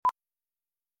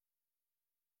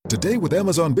Today with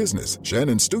Amazon Business,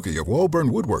 Shannon Stuckey of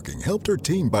Walburn Woodworking helped her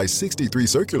team buy 63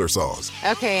 circular saws.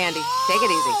 Okay, Andy, take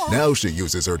it easy. Now she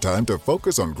uses her time to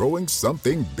focus on growing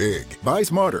something big. Buy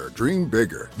smarter, dream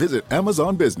bigger. Visit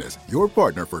Amazon Business, your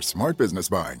partner for smart business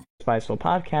buying. Spiceful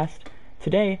podcast.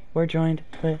 Today we're joined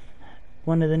with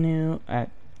one of the new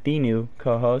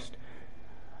co-host,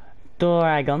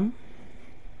 Dragon.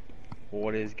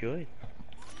 What is good?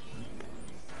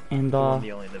 And The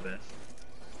only the best.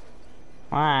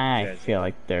 I feel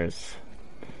like there's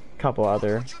a couple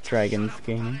other Dragons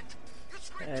gaming.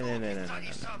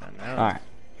 No. Alright.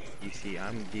 You see,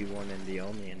 I'm the one and the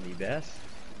only and the best.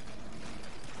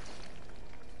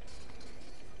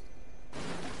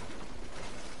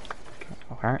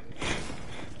 Alright.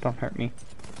 Don't hurt me.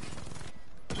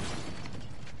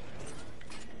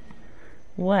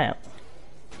 Well,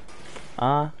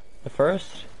 the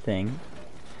first thing,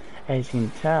 as you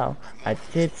can tell, I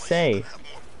did say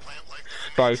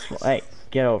Spiceful. Hey,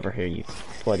 get over here, you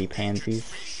bloody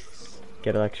pansies.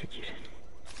 Get electrocuted.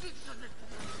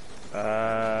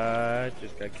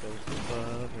 Just got killed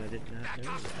above and I did not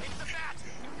know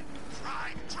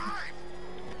that.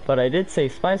 But I did say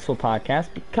Spiceful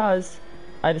Podcast because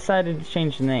I decided to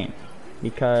change the name.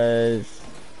 Because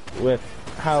with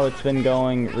how it's been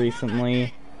going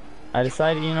recently, I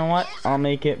decided, you know what, I'll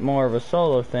make it more of a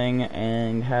solo thing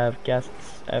and have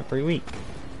guests every week.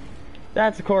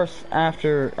 That's of course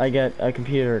after I get a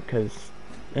computer, because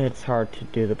it's hard to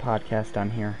do the podcast on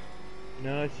here.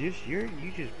 No, it's just you're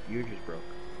just broke.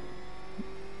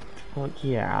 Well,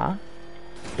 yeah.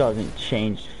 Doesn't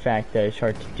change the fact that it's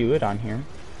hard to do it on here.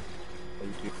 Well,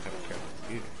 you do have a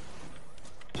computer.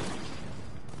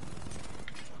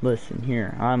 Listen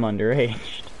here, I'm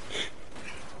underaged.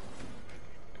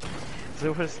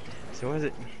 So was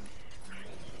it?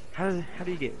 How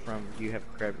do you get from you have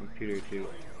a crap computer to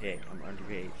hey, I'm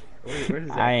underage? Where does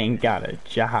that I ain't got a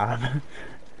job.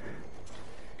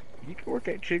 You can work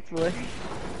at Chick-fil-A.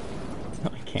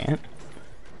 I can't.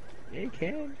 Yeah, you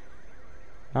can.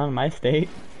 Not in my state.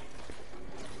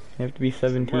 You have to be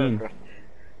 17.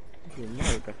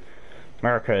 America.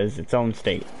 America is its own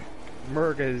state.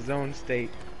 America is its own state.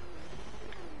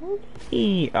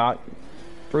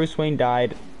 Bruce Wayne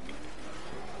died.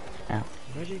 Ow.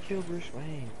 Why'd you kill Bruce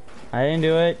Wayne? I didn't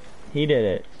do it. He did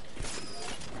it.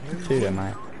 What suit am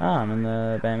I? Oh, I'm in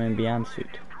the Batman Beyond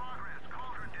suit.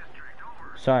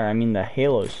 Sorry, I mean the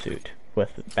Halo suit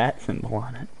with the bat symbol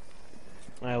on it.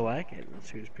 I like it. The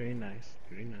suit's pretty nice.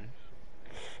 Pretty nice.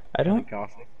 I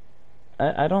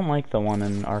don't like the one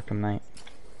in Arkham Knight.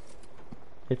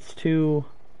 It's too...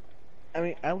 I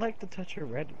mean, I like the touch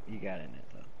of red you got in it,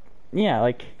 though. Yeah,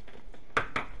 like...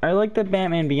 I like the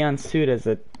Batman Beyond suit as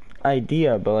a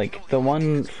idea, but like the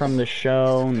one from the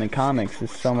show and the comics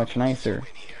is so much nicer.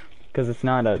 Because it's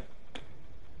not a...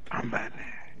 I'm Batman.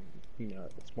 You know,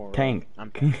 it's more... tank.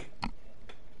 I'm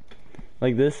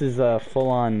Like this is a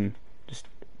full-on just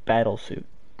battle suit.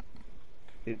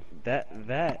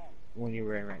 That one you're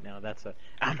wearing right now, that's a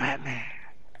I'm Batman.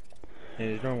 And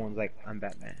there's normal ones like I'm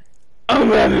Batman. I'm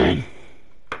Batman.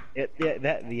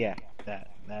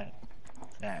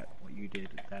 That what you did,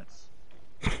 that's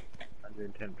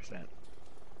 110%.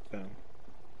 Boom.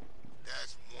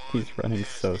 He's running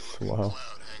so slow.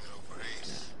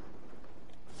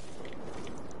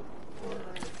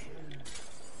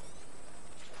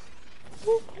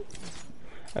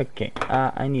 Okay,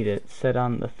 I need it set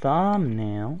on the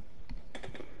thumbnail.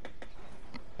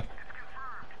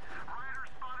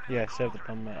 Yeah, set the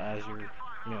thumbnail as you're,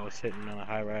 sitting on a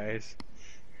high rise.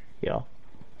 Yeah.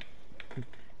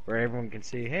 Where everyone can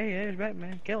see, hey, there's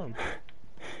Batman, kill him.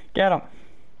 Get him.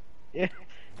 Yeah,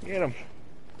 get him.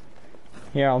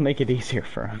 Here, I'll make it easier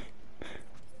for him.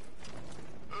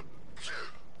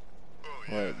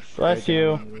 Bless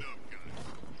you.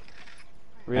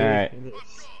 Really? Alright.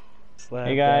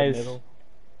 Hey guys.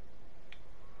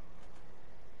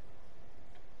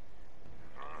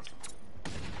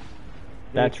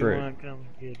 That's rude.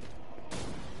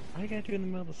 Why you gotta do in the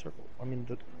middle of the circle? I mean,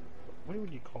 what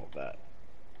would you call that?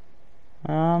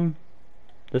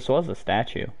 This was a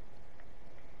statue.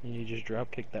 And you just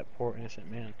drop kick that poor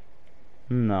innocent man.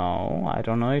 No, I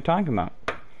don't know what you're talking about.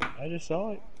 I just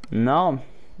saw it. No,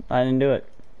 I didn't do it.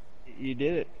 You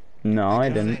did it. No, I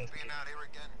didn't.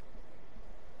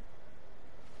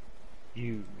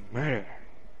 You murder.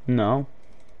 No.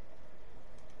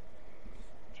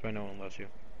 That's why no one loves you.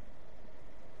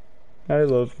 I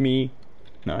love me.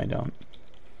 No, I don't.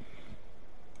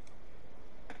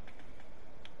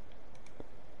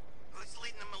 Who's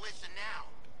leading the militia now?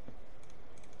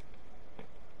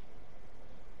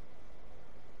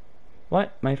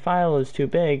 What? My file is too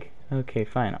big. Okay,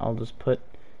 fine. I'll just put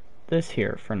this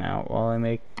here for now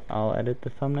while I'll edit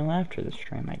the thumbnail after the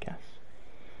stream, I guess.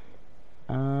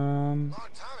 Long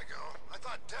time ago, I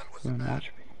thought Dent was the bad.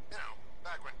 Watch me. You know,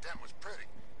 back when Dent was pretty.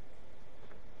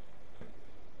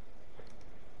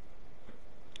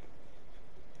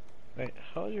 Wait,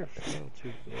 how's your photo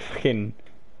too big? Fucking...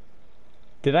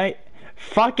 Did I...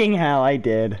 Fucking hell, I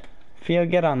did. Theo,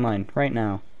 get online, right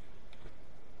now.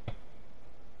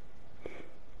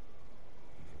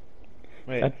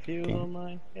 Wait, Theo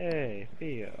online? Hey,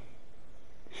 Theo.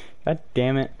 God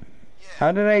damn it.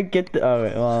 How did I get the... Oh,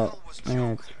 wait, well...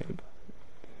 Yeah, it's pretty...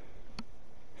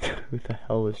 Who the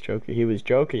hell was Joker? He was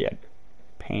Joker, you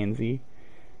pansy.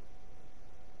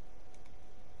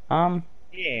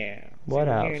 Yeah. What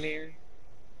else? Here.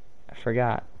 I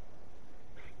forgot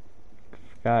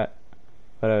what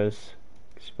I was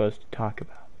supposed to talk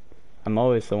about. I'm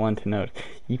always the one to notice.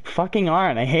 You fucking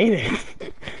aren't. I hate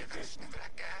it.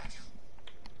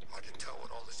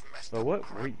 But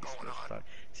what were you supposed to talk?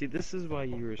 See, this is why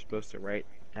you were supposed to write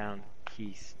down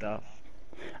key stuff.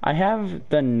 I have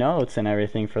the notes and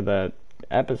everything for the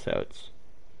episodes,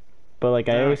 but like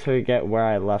I always forget where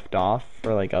I left off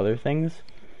for like other things.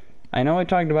 I know I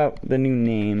talked about the new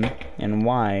name and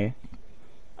why.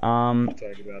 Talk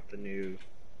about the new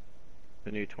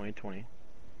 2020.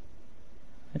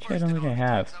 Actually, I don't think I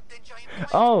have.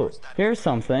 Oh, here's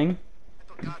something.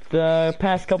 The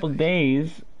past couple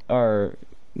days, or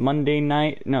Sunday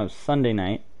night,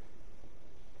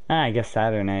 I guess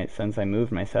Saturday night, since I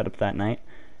moved my setup that night,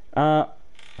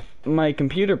 my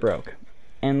computer broke.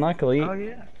 And luckily, Oh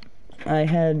yeah. I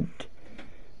had,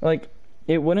 like,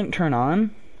 it wouldn't turn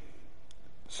on,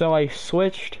 so I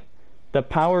switched the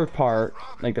power part,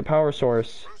 like the power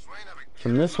source,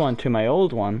 from this one to my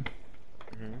old one.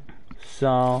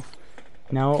 So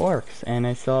now it works, and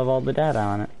I still have all the data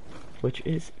on it, which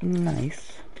is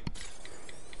nice,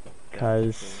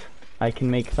 because I can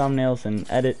make thumbnails and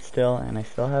edit still, and I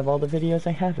still have all the videos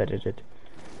I have edited.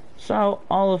 So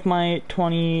all of my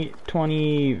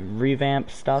 2020 revamp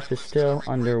stuff is still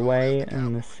underway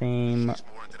in the same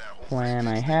plan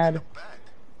I had,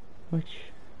 which,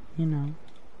 you know,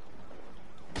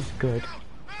 is good.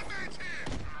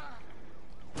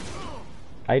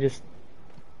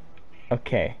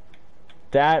 Okay,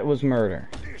 that was murder.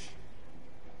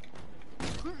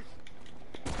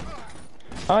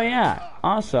 Oh yeah,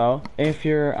 also, if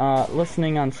you're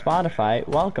listening on Spotify,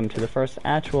 welcome to the first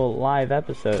actual live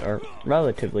episode, or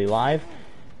relatively live,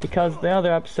 because the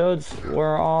other episodes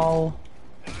were all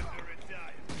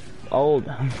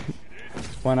old.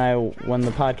 when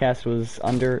the podcast was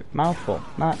under Mouthful,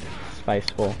 not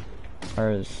Spiceful, or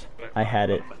as I had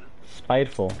it,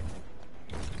 Spiteful.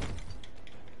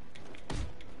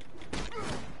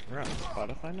 We're on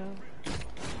Spotify now?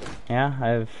 Yeah,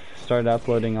 I've started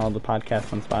uploading all the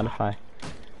podcasts on Spotify.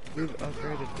 We've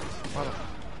upgraded to Spotify.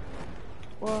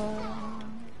 What?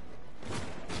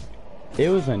 It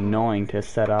was annoying to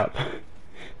set up.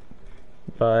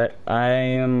 But I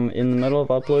am in the middle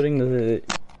of uploading the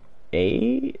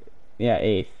 8th? Yeah,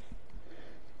 8th.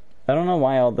 I don't know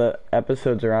why all the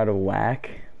episodes are out of whack,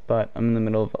 but I'm in the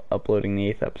middle of uploading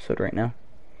the 8th episode right now.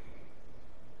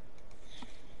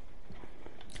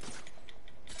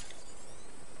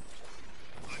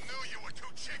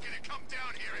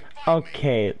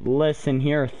 Okay, listen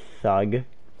here, thug.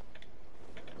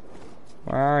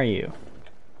 Where are you?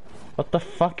 What the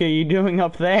fuck are you doing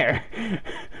up there?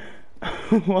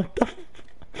 What the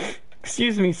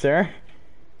Excuse me, sir.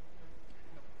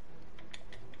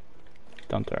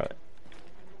 Don't throw it.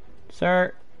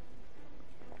 Sir.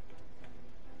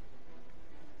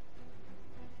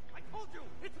 I told you,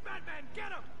 it's Batman,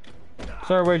 get him!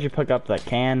 Sir, where'd you pick up that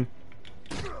can?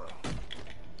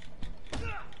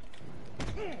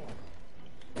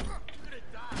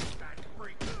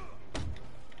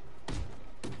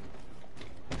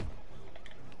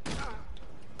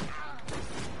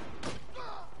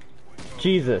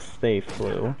 Jesus, they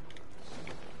flew.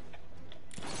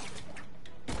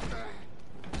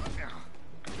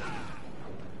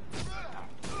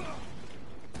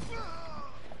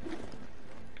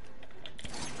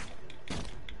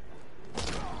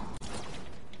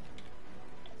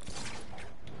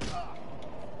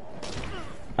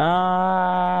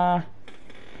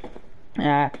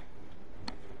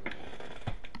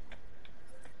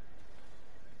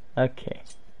 Okay.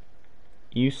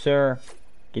 You, sir,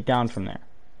 get down from there.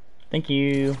 Thank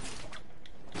you.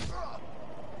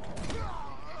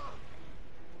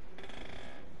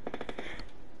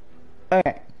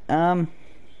 Okay, I'm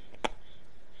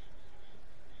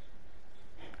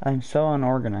so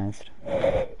unorganized.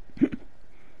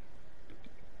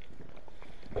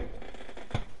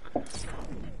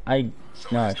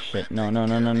 No, shit. No, no,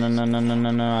 no, no, no, no, no, no,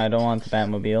 no, no. I don't want the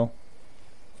Batmobile.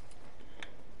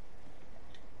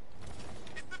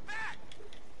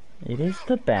 It is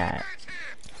the Bat.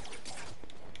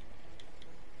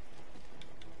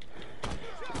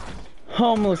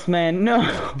 Homeless man,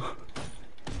 no!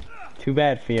 Too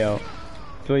bad, Theo.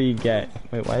 That's what you get.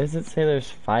 Wait, why does it say there's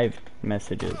 5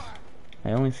 messages?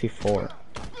 I only see 4.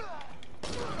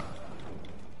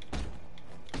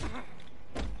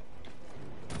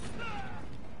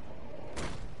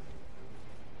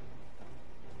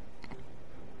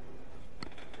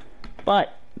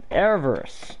 But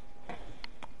Arrowverse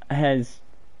has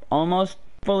almost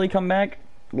fully come back.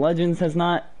 Legends has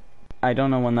not. I don't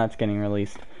know when that's getting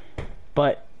released.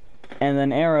 But, and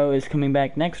then Arrow is coming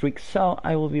back next week, so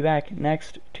I will be back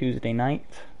next Tuesday night.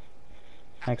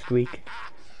 Next week.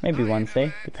 Maybe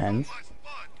Wednesday, depends.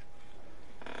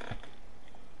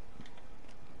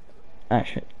 Ah,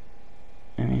 shit.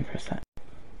 I mean, press that.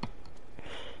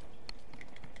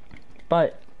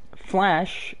 But,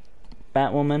 Flash,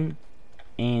 Batwoman,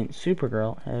 and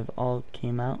Supergirl have all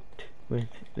came out with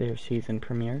their season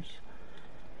premieres,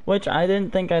 which I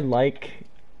didn't think I'd like.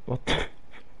 What the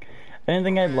I didn't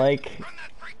think I'd like.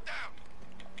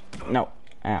 No.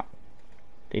 Ow.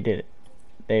 They did it.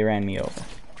 They ran me over.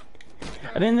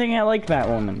 I didn't think I liked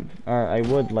Batwoman, or I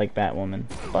would like Batwoman,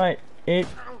 but it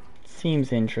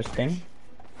seems interesting.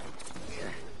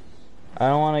 I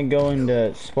don't want to go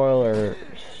into spoiler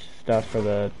stuff for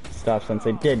the stuff since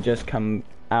it did just come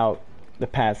out the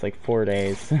past like 4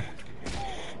 days.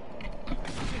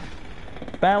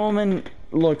 Batwoman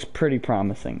looks pretty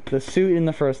promising. The suit in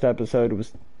the first episode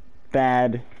was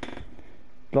bad.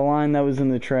 The line that was in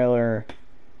the trailer,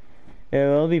 it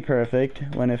will be perfect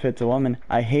when if it's a woman.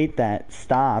 I hate that.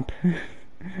 Stop. That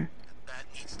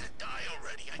needs to die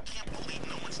already. I can't believe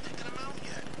no one's taken him out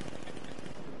yet.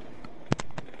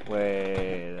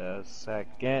 Wait a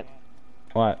second.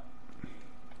 What?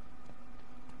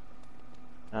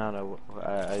 I don't know.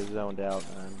 I zoned out,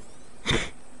 man.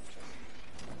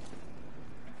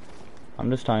 I'm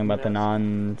just talking about the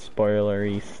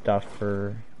non-spoilery stuff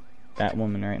for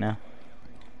Batwoman right now.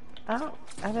 I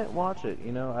didn't watch it.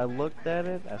 You know, I looked at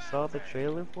it. I saw the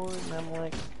trailer for it, and I'm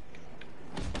like,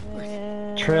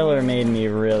 Trailer made me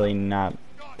really not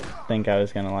think I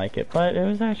was gonna like it, but it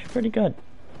was actually pretty good.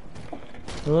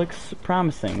 It looks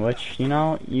promising, which, you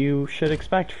know, you should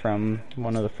expect from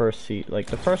one of the first like,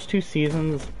 the first 2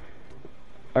 seasons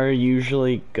are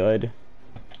usually good.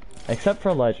 Except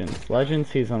for Legends. Legends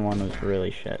Season 1 was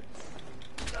really shit.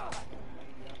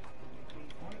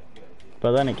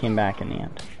 But then it came back in the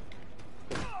end.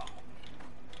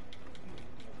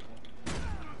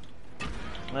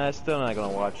 I'm still not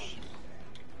gonna watch.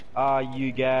 Ah,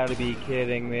 you gotta be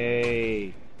kidding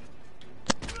me.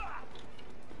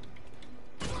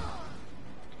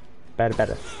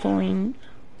 Better. Swing.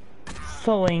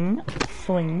 Swing.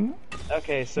 Swing.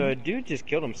 Okay, so a dude just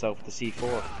killed himself with the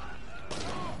C4.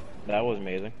 That was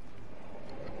amazing.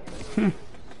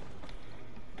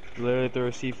 Literally threw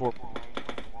a C4.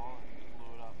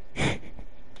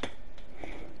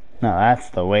 No, that's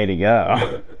the way to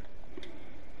go.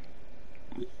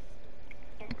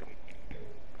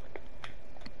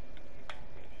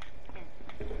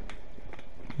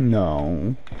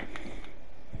 No.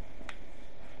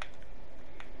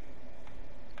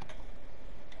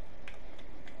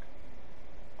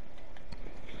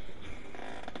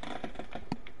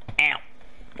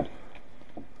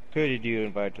 Who did you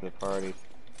invite to the party?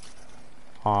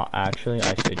 Actually,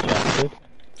 I suggested.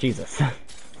 Jesus. Can't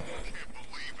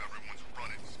believe everyone's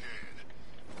running scared.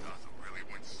 Doesn't really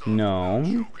win some Gnome.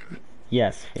 Joker.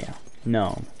 Yes, Phil.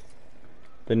 Gnome.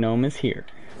 The gnome is here.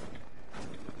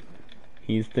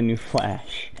 He's the new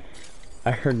Flash.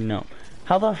 I heard gnome.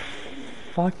 How the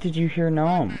fuck did you hear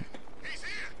gnome? He's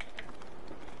here.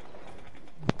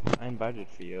 I invited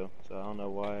for you, so I don't know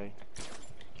why.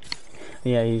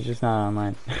 Yeah, he's just not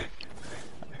online.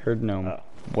 I heard gnome. Oh.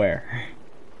 Where?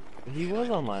 He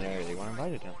was online earlier when I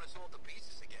invited him. It's all the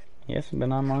pieces again. He hasn't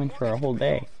been online for a whole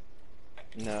day.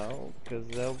 No, because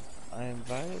I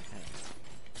invited him.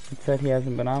 It said he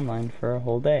hasn't been online for a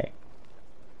whole day.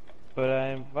 But I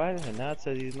invited him. Now it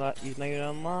says he's not even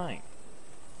online.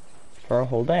 For a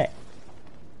whole day.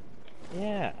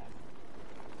 Yeah.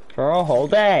 For a whole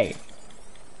day.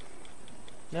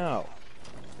 No.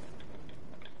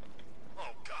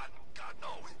 Oh, God, no.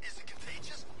 Is it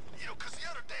contagious? You know, because the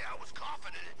other day I was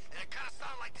coughing in it, and it kind of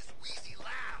sounded like this wheezy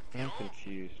laugh, you I'm know?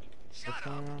 confused. Shut What's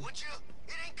up, going on? would you?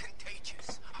 It ain't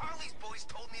contagious. Harley's boys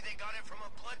told me they got it from a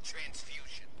blood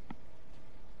transfusion.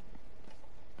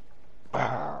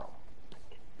 Wow.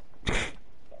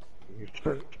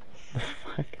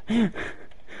 fuck?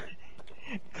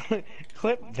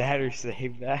 Clip that or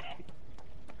save that.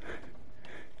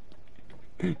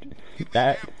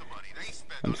 That... Half the money they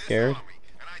spend I'm on this scared. army,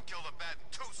 and I'd kill the bat in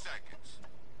 2 seconds.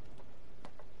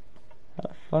 How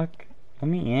the fuck? Let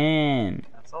me in.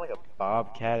 That sounds like a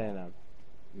bobcat and a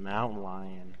mountain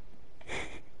lion.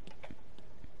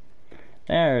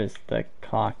 There's the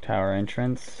clock tower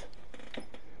entrance.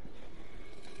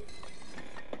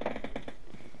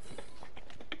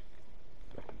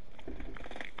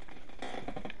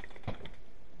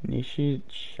 Initiate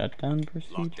shutdown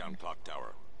procedure. Lockdown clock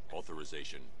tower.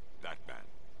 Authorization. Batman.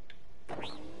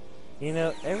 You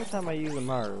know, every time I use a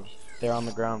Maru, they're on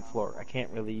the ground floor. I can't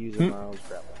really use a Maru's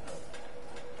grappling hook.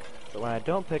 So when I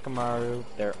don't pick a Maru,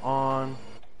 they're on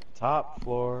the top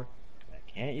floor. I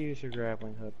can't use her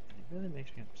grappling hook. It really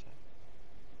makes me upset.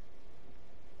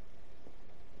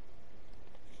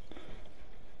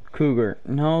 Cougar.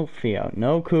 No, Theo.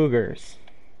 No cougars.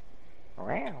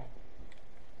 Wow.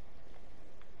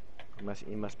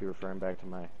 You must be referring back to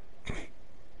my...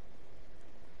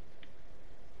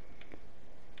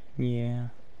 Yeah.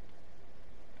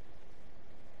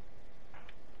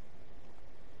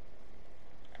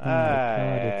 Oh my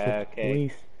god, it's a okay.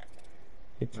 police.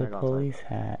 It's a police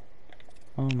hat.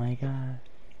 Oh my god.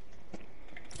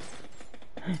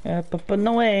 But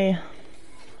no way.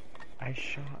 I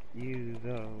shot you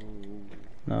though.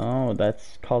 No,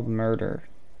 that's called murder.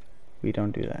 We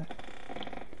don't do that.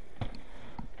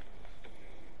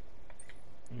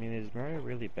 I mean, is murder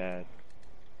really bad?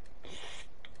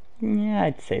 Yeah,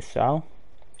 I'd say so.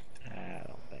 I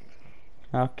don't think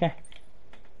so. Okay.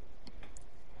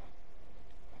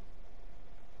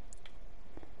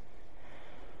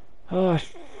 Oh,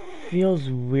 it feels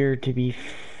weird to be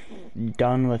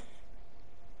done with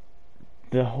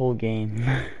the whole game.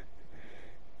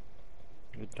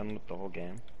 You're done with the whole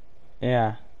game?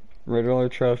 Yeah, Riddler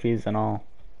trophies and all.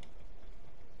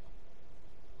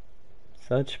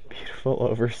 Such beautiful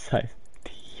oversized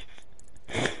teeth.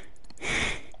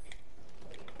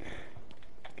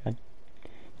 God.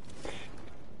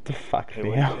 The fuck, Hey,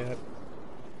 Theo? No way we're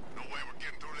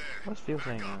getting through there. What's Theo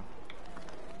saying now?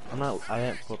 I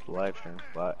didn't pull up the live stream,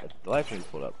 but the live stream's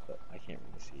pulled up, but I can't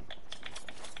really see.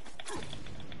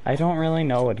 I don't really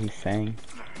know what he's saying.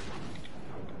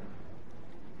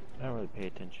 I don't really pay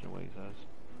attention to what he says.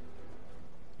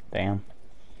 Damn.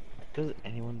 Does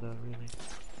anyone though, really?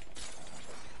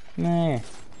 Nah.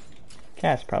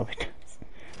 Cass probably does.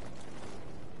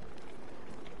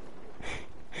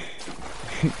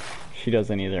 She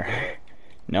doesn't either.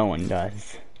 No one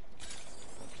does.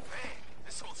 Man,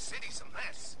 this whole city's a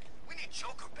mess. We need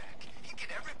Joker back. He get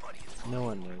everybody involved. No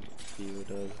one knows what Theo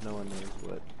does. No one knows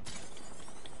what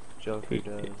Joker does.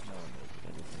 No one knows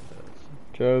what anything does.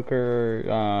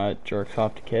 Joker, jerks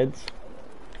off to kids.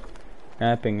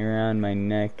 Wrapping around my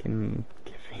neck and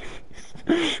giving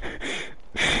me...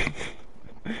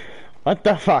 What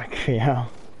the fuck, Theo?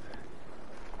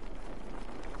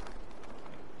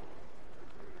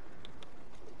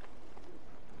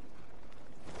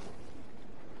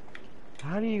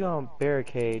 How do you go on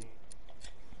barricade?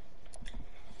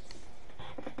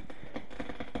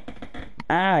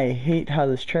 I hate how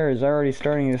this chair is already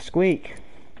starting to squeak.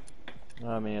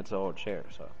 I mean, it's an old chair,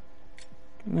 so.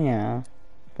 Yeah,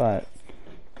 but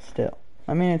still.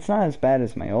 I mean, it's not as bad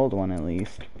as my old one at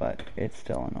least, but it's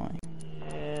still annoying.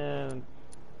 And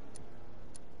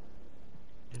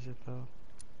is it though?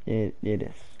 It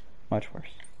is. Much worse.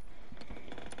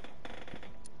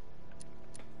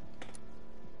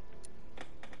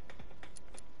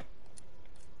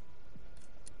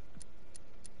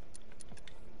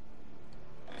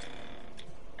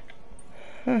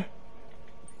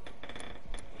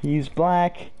 He's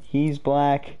black. He's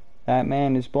black. That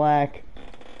man is black.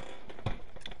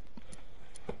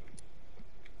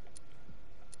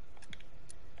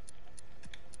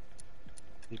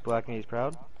 He's black and he's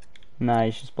proud? Nah,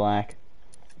 he's just black.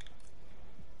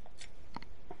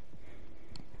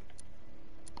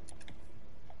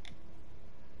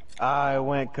 I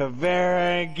went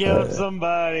Kavera and killed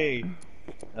somebody!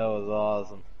 That was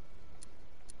awesome.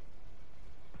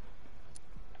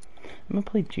 I'm gonna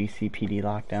play GCPD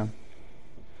Lockdown.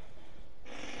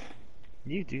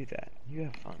 You do that. You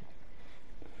have fun.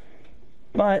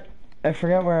 But I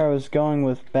forgot where I was going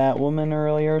with Batwoman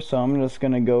earlier, so I'm just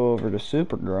gonna go over to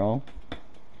Supergirl.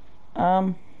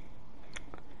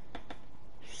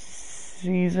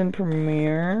 Season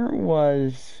premiere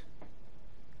was...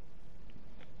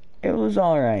 It was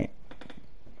alright.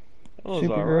 It was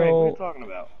alright. What are you talking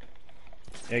about?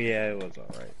 Oh, yeah, it was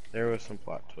alright. There was some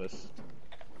plot twists.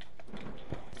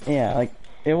 Yeah, like,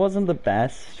 it wasn't the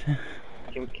best.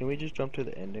 Can we just jump to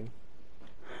the ending?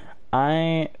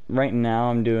 Right now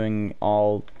I'm doing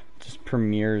all just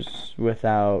premieres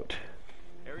without,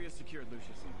 Area secured,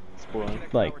 Lucius. Spoiling.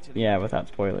 like, yeah, without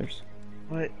spoilers.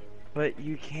 But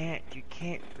you can't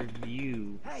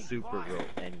review Supergirl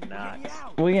and not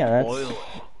Well, yeah, spoil it.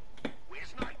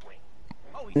 Where's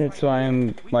Nightwing? that's why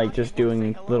I'm, like, just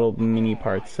doing little mini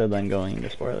parts and then going into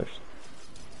spoilers.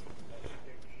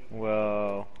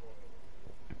 Well.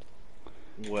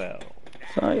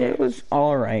 So it was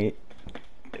alright.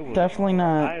 It was Definitely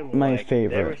not I my liked- There were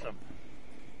favorite. some.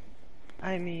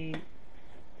 I mean,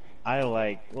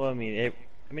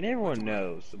 everyone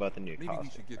knows about the new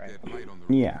costume, right?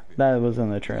 Yeah, that was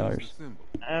in the trailers.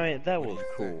 I mean, that was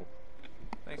cool.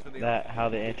 That how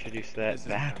they introduced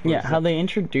that. Yeah, how they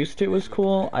introduced it was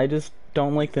cool. I just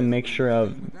don't like the mixture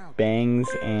of bangs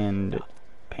and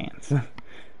pants.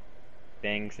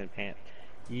 Bangs and pants.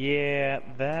 Yeah,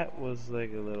 that was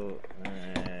like a little.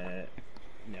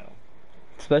 No.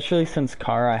 Especially since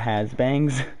Kara has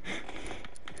bangs.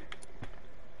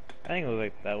 I think it was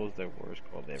like that was their worst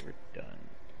call they ever done.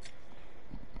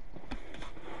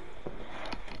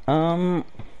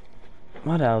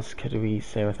 What else could we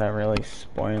say without really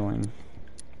spoiling?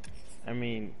 I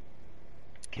mean,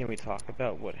 can we talk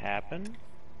about what happened?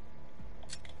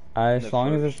 As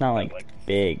long as it's not like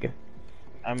big.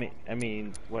 I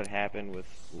mean, what happened with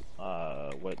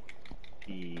what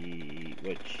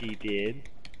she did?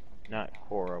 Not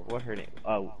Cora. What her name?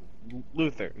 Oh,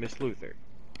 Luther. Miss Luther.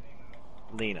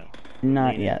 Lena.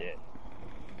 Not Lena yet. did.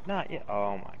 Not yet.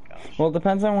 Oh my gosh. Well, it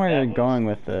depends on where That you're was- going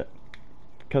with it.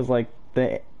 Because, like,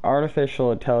 the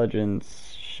artificial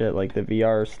intelligence shit, like the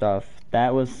VR stuff,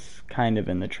 that was kind of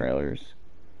in the trailers.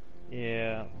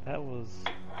 Yeah, that was.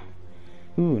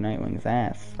 Ooh, Nightwing's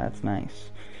ass. That's nice.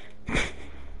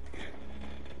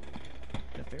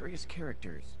 Nefarious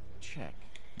characters. Check.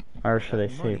 Or should I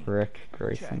say Money. Rick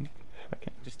Grayson? Check.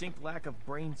 Fucking. Distinct lack of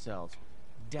brain cells.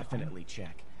 Definitely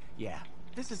check. Yeah,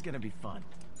 this is gonna be fun.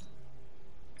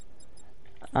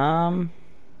 I'm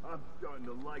starting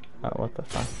to like Oh, what the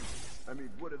fuck? I mean,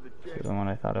 what are the This chances isn't what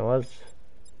I thought it was.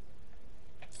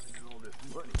 of all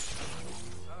this money?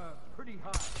 Pretty high.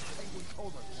 I think we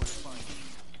told us where to find it.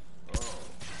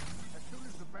 As soon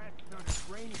as the bat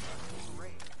started raining on the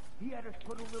parade, he had us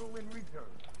put a little in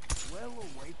reserve, well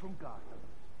away from Gotham.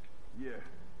 Yeah,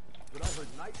 but I heard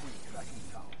Nightwing tracking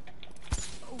town.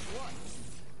 Oh, what?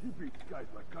 He beats guys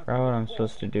like us. I don't know what I'm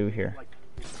supposed to do here. Like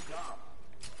his job.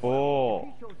 Oh.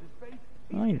 He shows his face.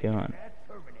 What am I doing? Bad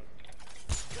Terminator.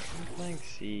 I'm playing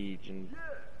Siege and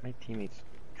my teammates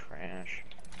trash.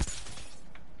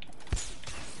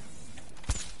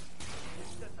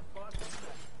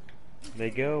 They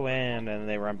go in and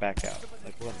they run back out.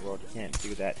 Like, what in the world? You can't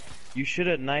do that. You should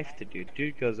have knifed the dude.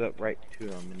 Dude goes up right to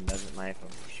him and doesn't knife him.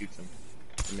 He shoots him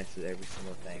and misses every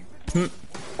single thing.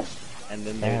 And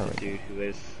then there's the dude who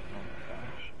is.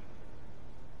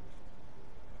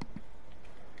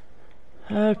 Oh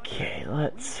my gosh. Okay,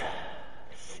 let's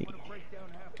see.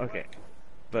 Okay,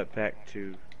 but back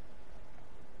to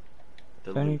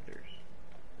the Sorry. Luthers.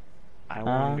 I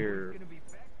wonder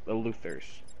the Luthers.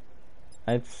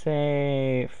 I'd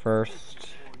say first,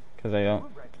 because I don't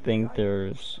think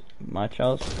there's much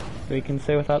else we can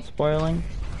say without spoiling.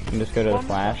 We can just go to the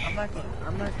Flash. I'm not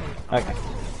gonna Okay.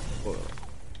 spoil it.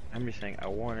 I'm just saying I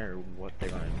wonder what they're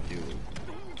gonna do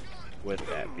with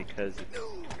that because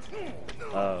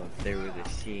there was a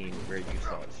scene where you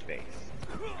saw his face.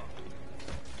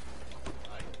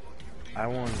 I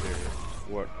wonder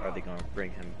what are they gonna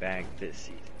bring him back this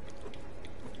season?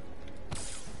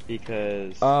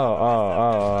 Because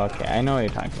Oh, okay. I know what you're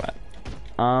talking about.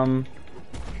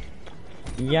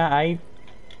 Yeah,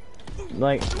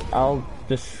 I'll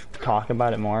just talk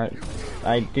about it more.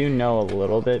 I do know a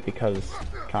little bit because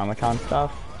Comic-Con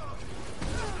stuff.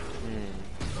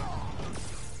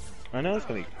 I know it's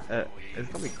gonna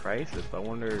be Crisis, but I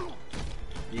wonder,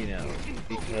 you know,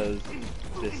 because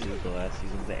this is the last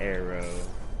season of the Arrow,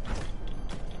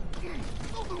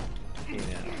 you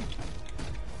know.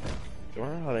 I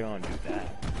wonder how they're gonna do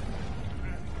that.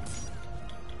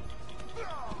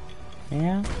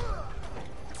 Yeah.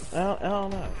 I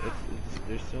don't know.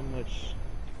 There's so much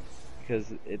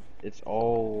because it's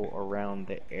all around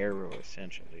the Arrow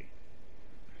essentially.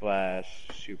 Flash,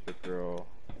 Supergirl,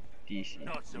 DC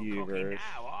Universe,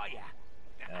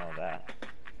 and all that.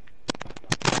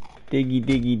 Diggy,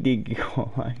 diggy, diggy.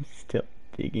 Oh, I'm still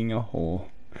digging a hole.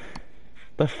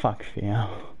 The fuck, Theo?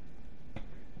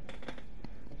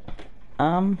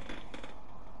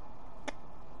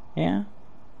 Yeah.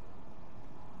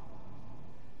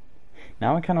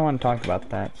 Now I kind of want to talk about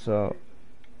that, so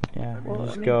yeah, we'll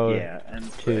just go Yeah,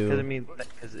 and to. because I mean,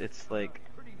 because it's like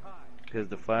Because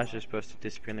the Flash is supposed to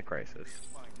disappear in the Crisis.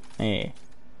 Hey.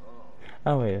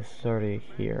 Oh wait, it's already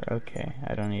here. Okay,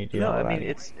 I don't need to do No, all I that mean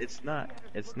again. it's not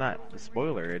a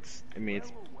spoiler. It's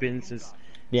been since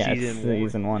Yeah, season it's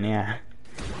season 1, yeah.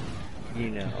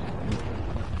 You know.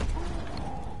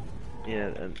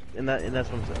 Yeah, and that's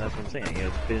what I'm saying. You know,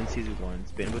 it's been in season 1.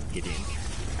 It's been with Gideon,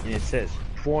 and it says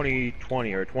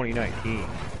 2020 or 2019.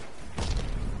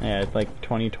 Yeah, it's like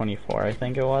 2024, I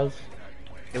think it was.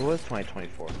 It was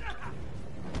 2024.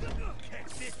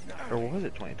 Or was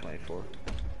it 2024?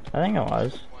 I think it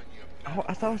was. Oh,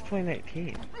 I thought it was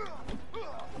 2019.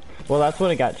 Well, that's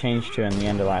what it got changed to in the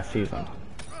end of last season.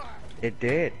 It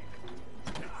did.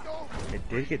 It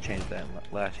did get changed that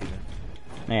last season.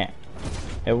 Yeah.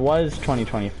 It was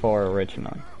 2024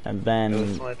 originally, and then It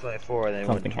was 2024, and then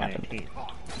something it went to 2019.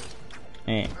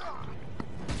 Yeah.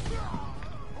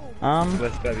 So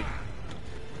that's gotta be...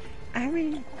 I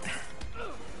mean...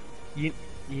 You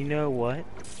know what?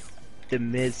 The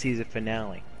mid-season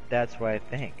finale. That's what I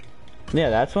think. Yeah,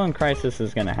 that's when Crisis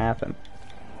is gonna happen.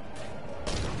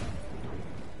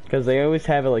 Because they always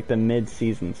have it like the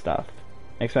mid-season stuff.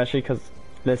 Especially because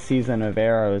this season of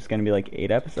Arrow is gonna be like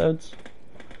 8 episodes.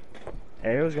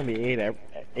 Arrow's gonna be 8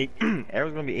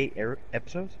 Arrow's gonna be 8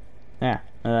 episodes? Yeah,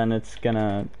 and then it's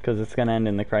gonna... Because it's gonna end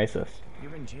in the Crisis.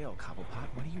 You're in jail, Cobblepot.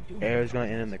 What are you doing? Arrow's gonna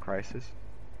end in the Crisis?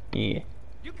 Yeah.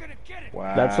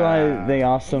 Wow. That's why they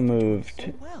also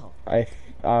moved...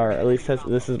 or at least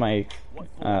this is my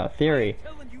theory,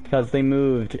 because they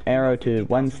moved Arrow to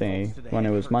Wednesday when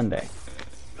it was Monday.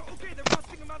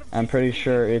 I'm pretty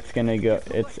sure it's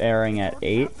airing at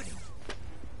 8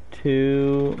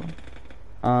 to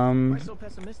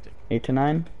 8 to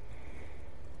 9,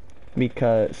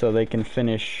 because so they can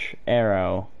finish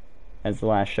Arrow as the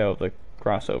last show of the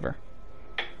crossover.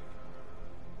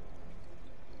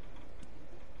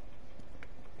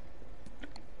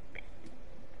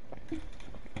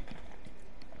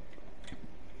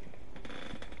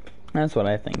 That's what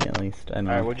I think, at least. I don't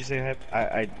know. Alright, what'd you say?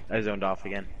 I zoned off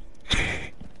again.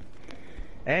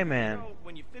 Hey, man.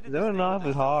 Zoning off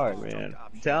is hard, man.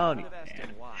 I'm telling you,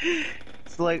 man.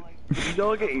 It's like, you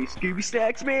don't get your Scooby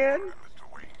Snacks, man?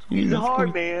 It's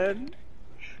hard, man.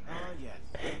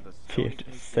 Peter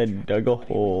just said dug a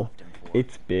hole.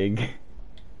 It's big.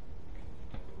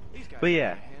 But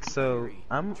yeah, so,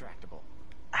 I don't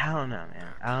know,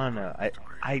 man. I don't know.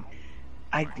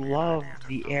 I love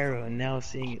the Arrow, and now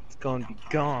seeing it's going to be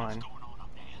gone.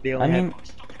 I mean,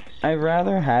 I'd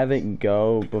rather have it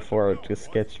go before it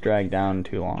just gets dragged down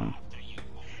too long.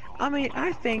 I mean,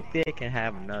 I think they can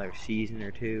have another season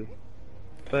or 2.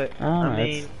 But, I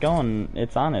mean...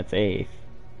 It's on its 8th.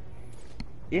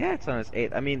 Yeah, it's on its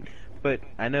 8th. I mean, but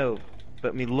I know...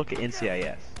 But, I mean, look at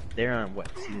NCIS. They're on,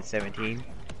 what, season 17?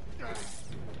 I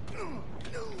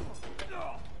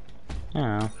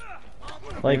don't know.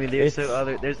 Like, I mean, there's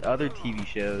other TV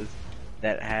shows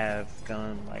that have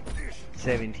gone like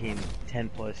 17, 10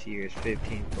 plus years,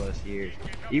 15 plus years,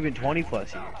 even 20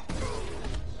 plus years.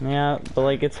 Yeah, but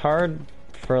like it's hard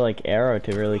for like Arrow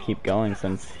to really keep going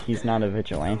since he's not a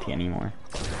vigilante anymore.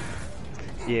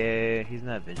 Yeah, he's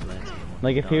not a vigilante anymore.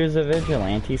 Like if he was a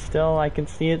vigilante still, I could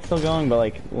see it still going, but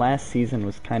like last season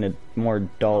was kind of more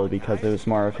dull because it was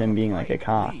more of him being like a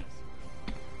cop.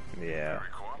 Yeah.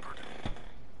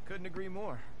 Couldn't agree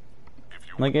more.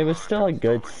 Like it was still a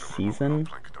good season.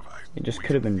 It just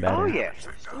could have been better. Oh yeah,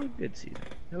 still a good season.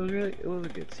 It was a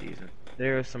good season.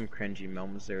 There were some cringy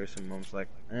moments. There were some moments like,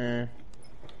 eh.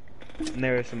 And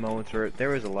there were some moments where there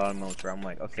was a lot of moments where I'm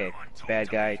like, okay, bad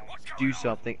guy, do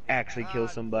something, actually kill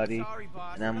somebody.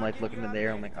 And I'm like looking in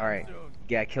there, I'm like, all right, you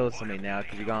gotta kill somebody now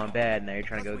because you're going bad. Now you're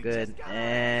trying to go good.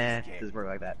 It doesn't work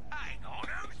like that.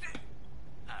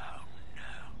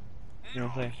 You know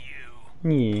what I'm saying?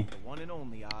 Yeah.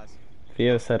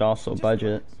 Theo said also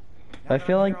budget. I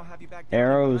feel like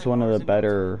Arrow is one of the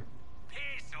better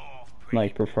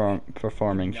like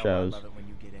performing shows,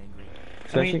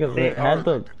 especially because it had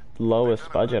the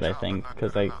lowest budget, I think,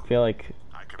 because I feel like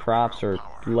props are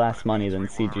less money than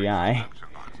CGI.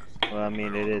 Well, I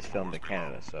mean, it is filmed in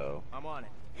Canada, so.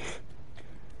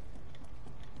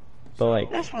 But like,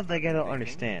 that's one thing I don't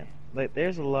understand. Like,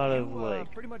 there's a lot of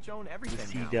like the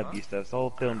CW stuff. It's all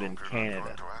filmed in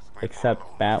Canada.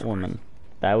 Except Batwoman.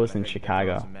 That was in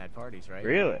Chicago.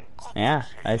 Really? Yeah,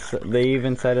 they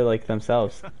even said it like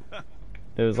themselves.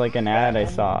 There was like an ad I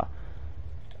saw.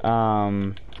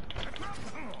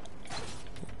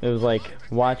 It was like,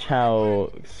 watch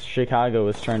how Chicago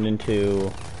was turned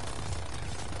into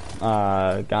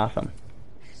Gotham,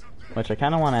 which I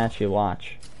kind of want to actually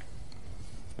watch.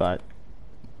 But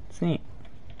it's neat.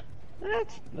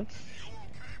 That's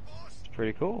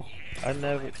pretty cool.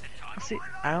 See,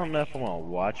 I don't know if I'm gonna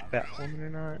watch Batwoman or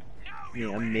not. I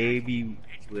mean, I maybe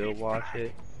will watch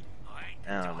it.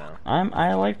 I don't know.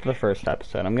 I liked the first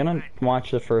episode. I'm gonna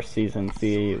watch the first season,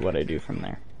 see what I do from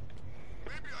there.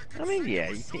 I mean, yeah,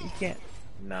 you can't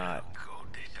not.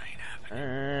 I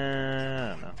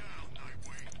don't know.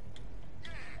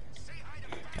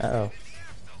 Uh-oh.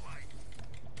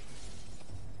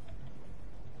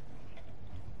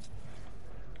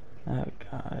 Oh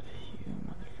god, you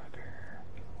motherfucker.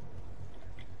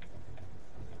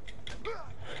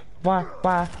 Why?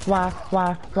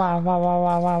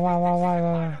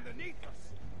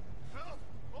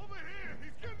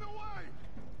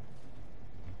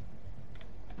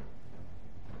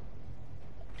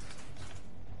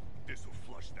 This'll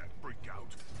flush that freak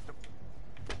out.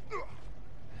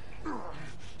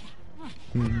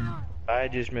 I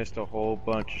just missed a whole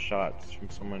bunch of shots from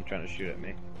someone trying to shoot at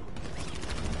me.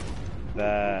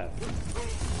 That.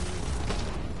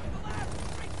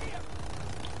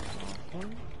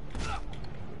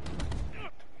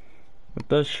 With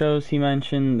those shows he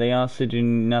mentioned, they also do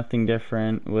nothing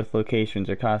different with locations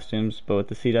or costumes, but with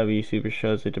the CW Super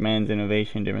shows, it demands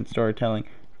innovation, different storytelling,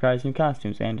 requires new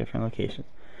costumes and different locations.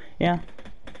 Yeah,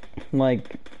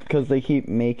 like, because they keep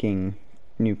making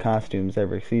new costumes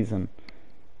every season.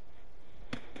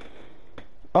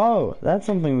 Oh, that's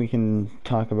something we can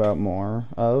talk about more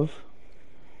of.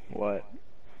 What?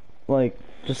 Like,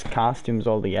 just costumes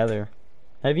altogether.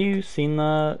 Have you seen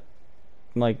the,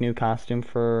 like, new costume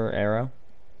for Arrow?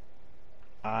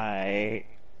 I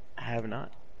have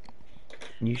not.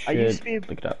 You should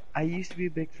look it up. I used to be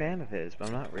a big fan of his, but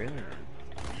I'm not really.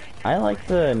 I like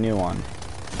the new one.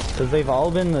 Because they've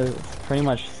all been the pretty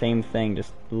much same thing,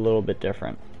 just a little bit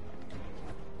different.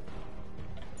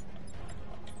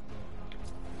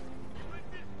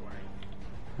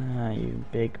 Ah, you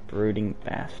big brooding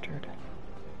bastard.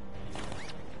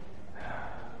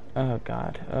 Oh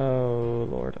god. Oh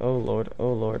lord. Oh lord.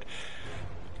 Oh lord.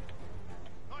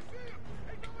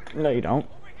 No, you don't.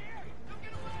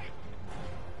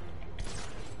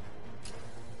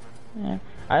 Yeah,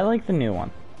 I like the new one.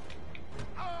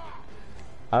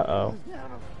 Uh-oh.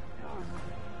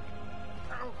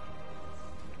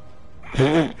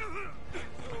 Fucking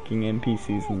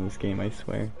NPCs in this game, I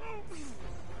swear.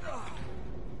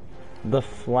 The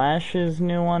Flash's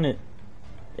new one,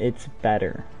 it's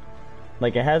better.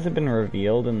 Like, it hasn't been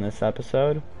revealed in this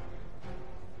episode,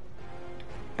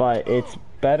 but it's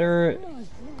better.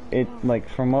 Like,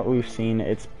 from what we've seen,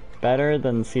 it's better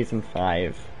than season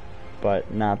 5,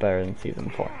 but not better than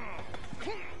season 4.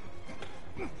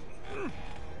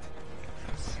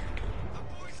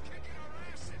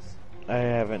 I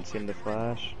haven't seen The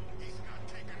Flash.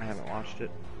 I haven't watched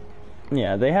it.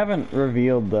 Yeah, they haven't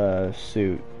revealed the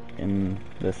suit in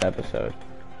this episode.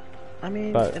 I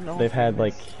mean, but they've had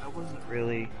like. I wasn't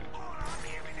really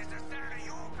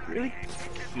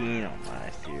keen on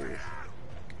last year's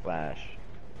Flash.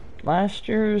 Last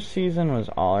year's season was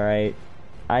alright.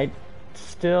 I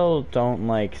still don't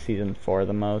like season 4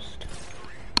 the most.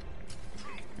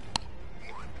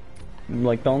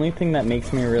 Like, the only thing that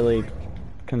makes me really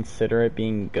consider it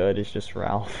being good is just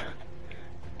Ralph.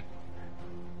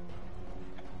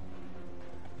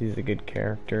 He's a good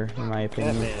character, in my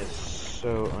opinion. That man is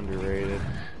so underrated.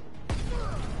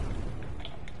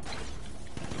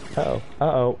 Uh-oh.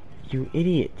 Uh-oh. You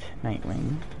idiot,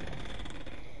 Nightwing.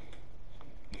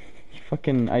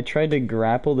 Fucking, I tried to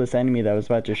grapple this enemy that was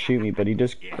about to shoot me, but he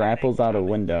just grapples out a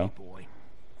window.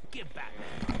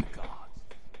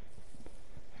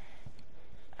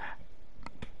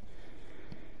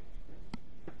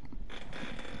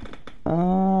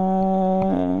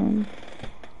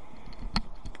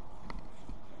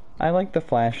 I like the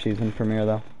Flash season premiere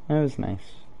though. It was nice.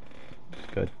 It was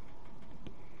good.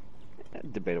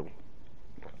 Debatable.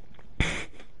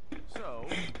 So,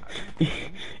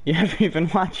 you haven't even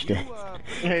watched it.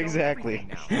 Exactly.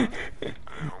 I hope you're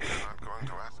not going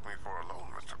to ask me for a loan,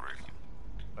 Mr. Grayson.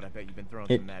 but I bet you've been throwing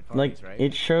It some mad like parties, right?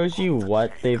 it shows you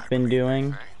what they've been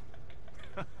doing.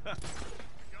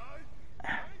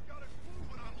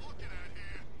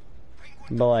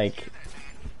 But like,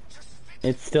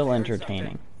 it's still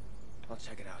entertaining. I'll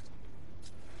check it out.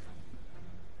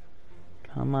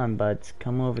 Come on, buds,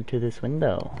 come over to this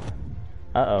window.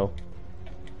 Uh-oh.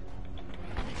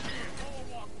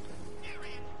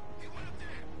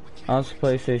 Also,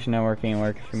 PlayStation Network ain't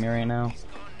working for me right now.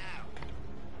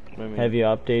 Have you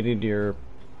updated your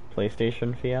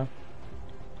PlayStation, Theo?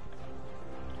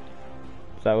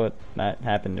 Is that what that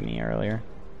happened to me earlier?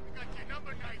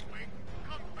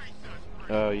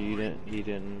 Oh, you didn't. He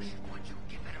didn't.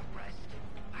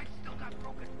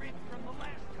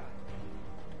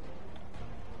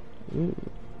 Ooh,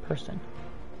 person.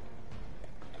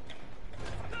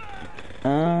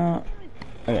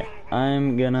 Okay,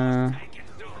 I'm gonna,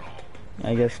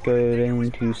 I guess, go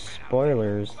into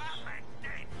spoilers.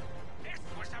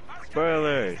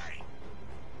 Spoilers.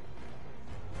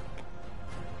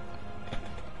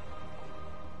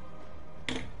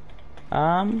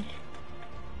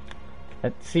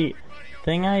 Let's see.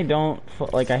 Thing I don't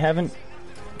like. I haven't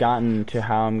gotten to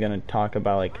how I'm gonna talk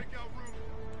about like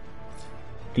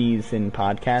these in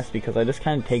podcasts because I just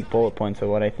kind of take bullet points of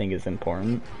what I think is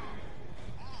important,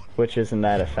 which isn't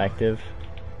that effective.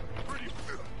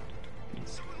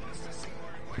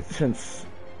 Since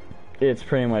it's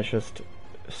pretty much just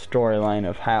a storyline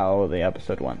of how the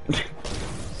episode went.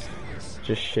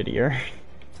 Just shittier.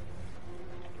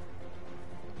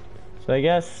 So I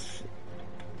guess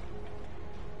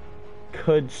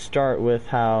could start with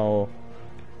how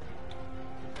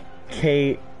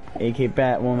Kate, aka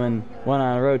Batwoman, went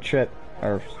on a road trip,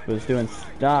 or was doing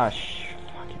fucking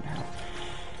hell.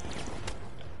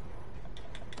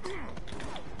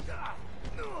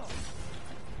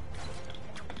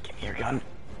 Give me your gun.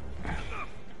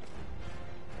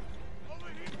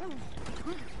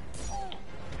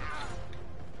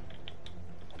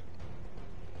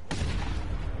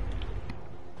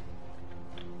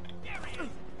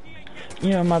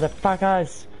 You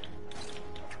motherfuckers!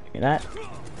 Give me that.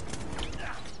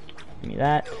 Give me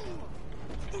that.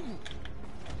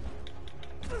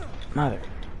 Mother.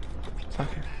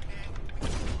 Fucker.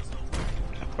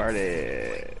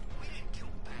 Party.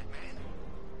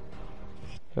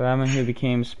 The woman who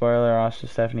became spoiler also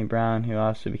Stephanie Brown, who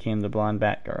also became the blonde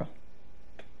Batgirl.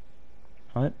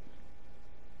 What?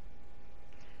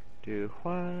 Do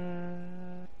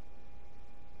what?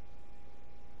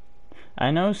 I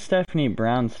know Stephanie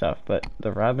Brown stuff, but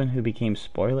the Robin who became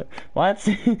spoiler? What?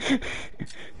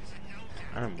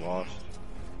 I'm lost.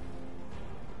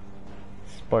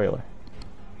 Spoiler.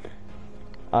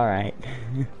 Alright.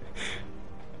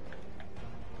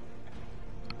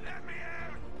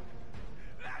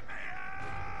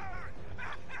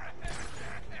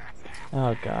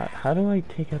 Oh god, how do I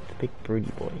take out the big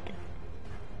broody boy again?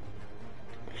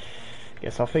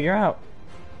 Guess I'll figure out.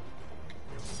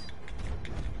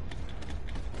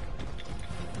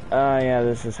 Yeah,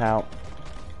 this is how.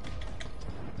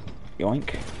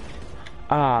 Yoink.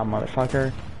 Ah,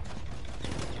 motherfucker.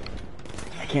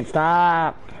 I can't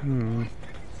stop. Can't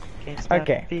stop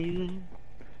Okay. feeling.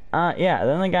 Yeah,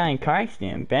 then the guy in car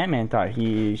accident, Batman thought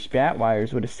his bat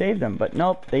wires would have saved him, but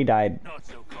nope, they died. Not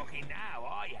so cocky now,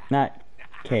 are ya? Not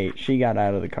Kate, she got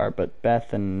out of the car, but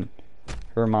Beth and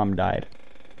her mom died.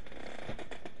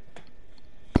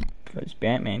 Because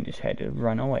Batman just had to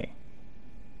run away.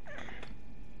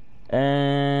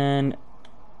 And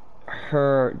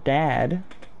her dad,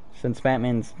 since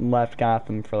Batman's left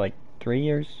Gotham for like 3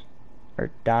 years, or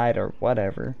died or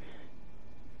whatever.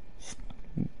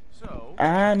 So,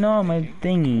 No, my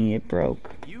thingy, it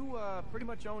broke. you pretty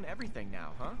much own everything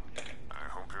now, huh? I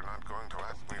hope you're not going to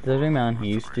ask me. The Rebound, who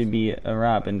used to be a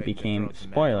Robin, became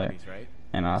spoiler,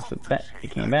 and also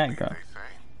became Batgirl.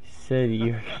 Said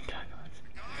you were gonna talk about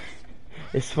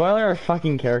this. Is spoiler a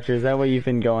fucking character? Is that what you've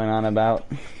been going on about?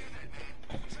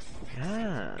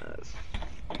 Yes.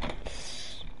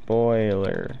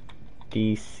 Spoiler.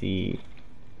 DC.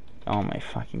 Oh my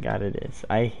fucking god, it is.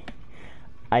 I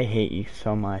hate you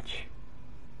so much.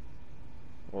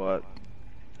 What?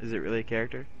 Is it really a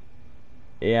character?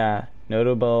 Yeah,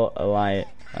 notable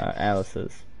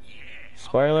Alice's.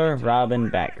 Spoiler, Robin,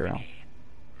 Batgirl. No,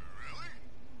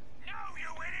 you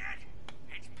idiot!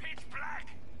 It's pitch black.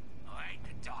 I hate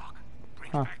the dark.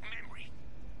 Brings Huh. back memories.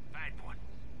 Bad one.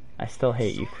 I still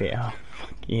hate you, Theo.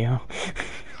 Fuck you.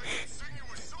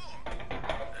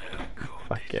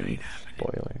 Fucking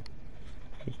spoiler.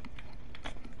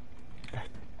 God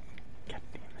damn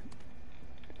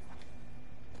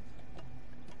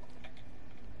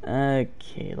it.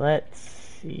 Okay, let's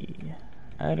see.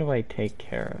 How do I take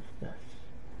care of this?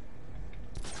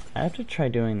 I have to try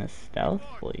doing this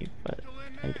stealthily, but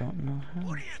I don't know how.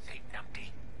 What do you think, Numpty?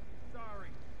 Sorry,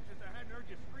 just I hadn't heard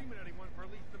you screaming at anyone for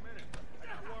at least a minute. I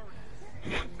got worried.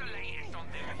 What's the latest on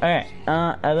them? Okay,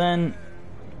 and then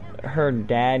her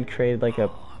dad created like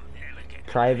a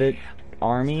private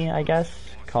army, I guess,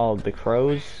 called the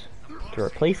Crows to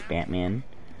replace Batman.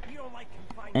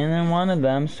 And then one of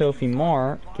them, Sophie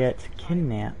Moore, gets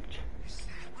kidnapped.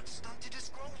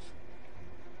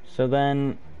 So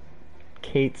then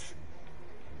Kate's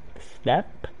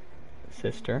step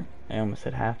sister, I almost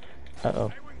said half.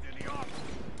 Uh-oh.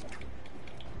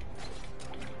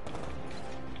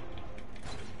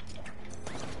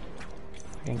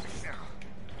 Thanks.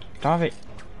 Stop it.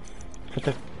 Put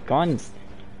the Guns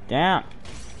down.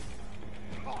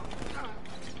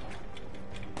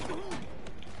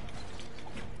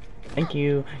 Thank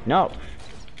you. No.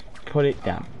 Put it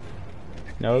down.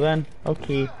 No then?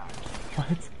 Okay.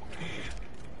 What?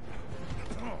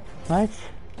 What?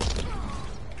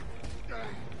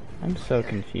 I'm so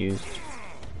confused.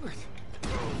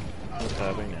 What's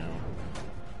happening now?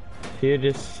 If you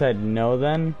just said no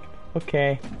then?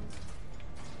 Okay.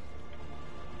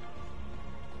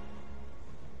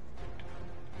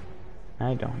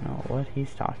 I don't know what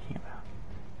he's talking about.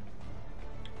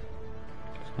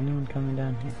 Is anyone coming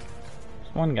down here?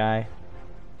 There's one guy.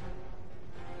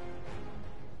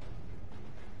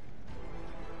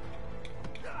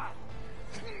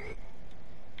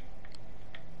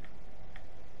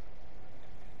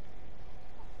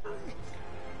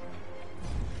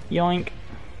 Yoink.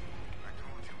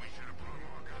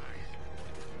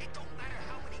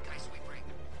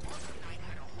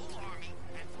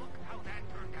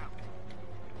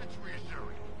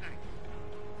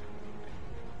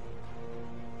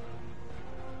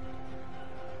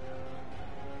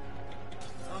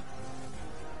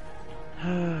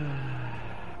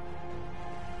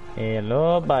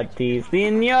 Hello, buddy,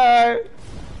 senor.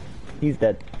 He's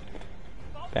dead.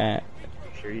 Bad.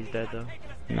 Sure he's dead though?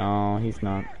 No, he's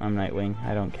not. I'm Nightwing.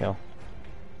 I don't kill.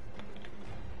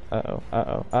 Uh-oh,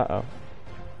 uh-oh, uh-oh.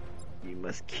 You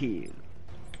must kill.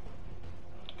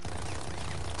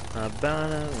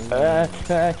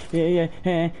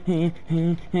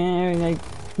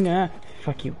 Nah,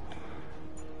 fuck you.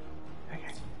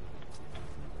 Okay.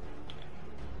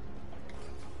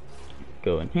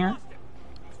 Go in here.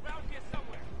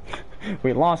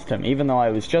 We lost him, even though I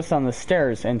was just on the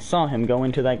stairs and saw him go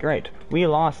into that grate. We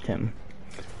lost him.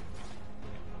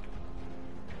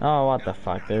 Oh, what the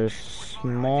fuck? There's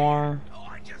more.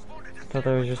 Thought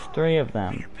there was just 3 of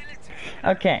them.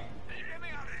 Okay.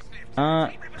 So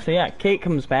yeah, Kate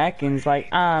comes back and is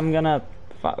like, I'm gonna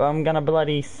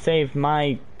bloody save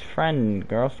my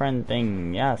girlfriend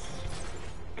thing. Yes,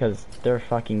 because they're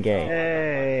fucking gay.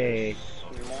 Hey.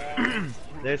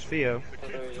 There's Theo.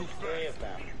 There's just 3 of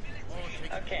them.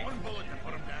 Okay.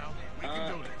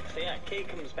 So yeah, Kate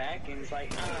comes back and is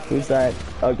like, who's that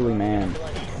ugly man?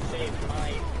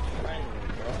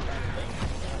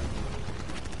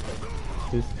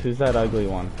 Who's that ugly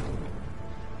one?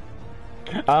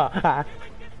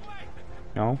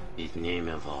 No? His name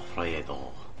is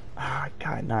Alfredo. Ah,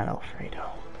 God, not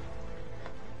Alfredo.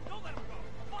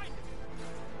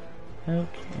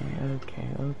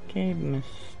 Okay,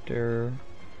 mister.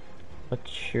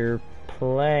 What's your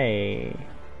play?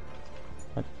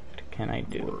 What can I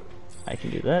do? I can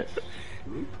do this.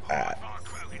 I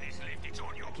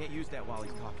can't use that while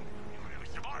he's talking.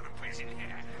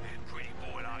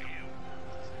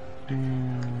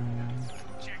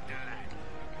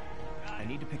 I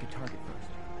need to pick a target first.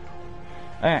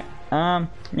 Alright,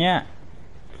 yeah.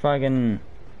 Fucking...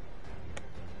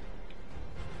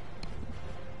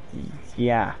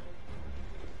 Yeah.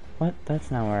 What? That's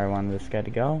not where I wanted this guy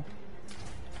to go.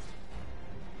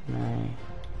 No.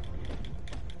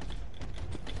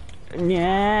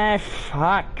 Yeah,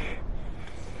 fuck.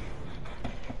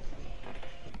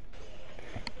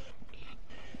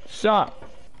 So,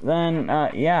 then,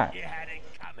 yeah.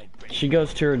 She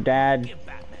goes to her dad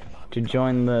to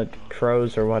join the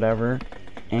crows or whatever,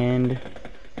 and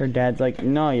her dad's like,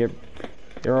 no, you're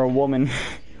a woman.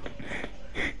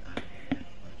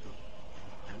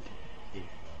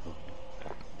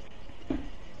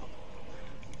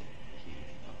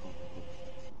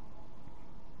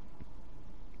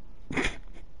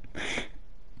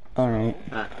 Alright.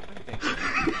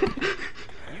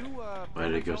 Why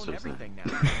did it go so sad? I hope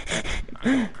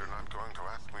you're not going to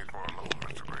ask me for a loan,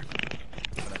 Mr. Grayson.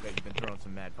 But I bet you've been throwing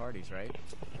some mad parties, right?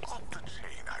 Off the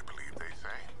chain, I believe they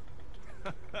say.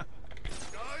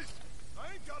 Guys,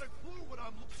 I ain't got a clue what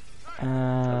I'm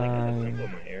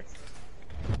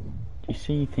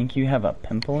You think you have a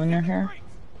pimple in your hair?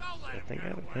 I think I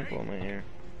have a pimple in my hair.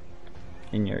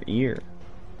 In your ear.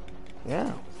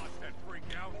 Yeah.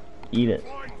 Eat it.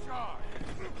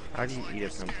 How do you eat a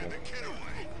pimple?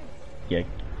 You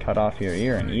cut off your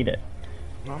ear and eat it.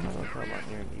 No, I'm not gonna cut my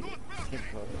ear and eat it. I can't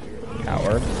cut off your ear.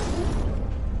 Coward.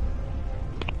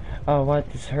 Oh, what?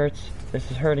 This hurts.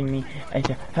 This is hurting me.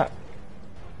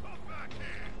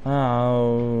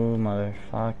 Oh,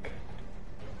 motherfuck.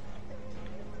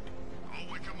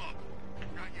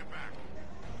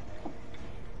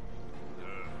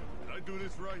 Did I do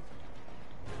this right?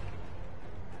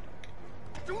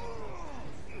 I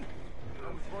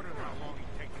was wondering how long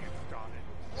he'd take to get started.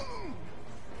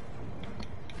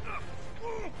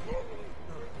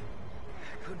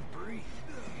 I couldn't breathe.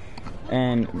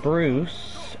 And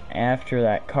Bruce, after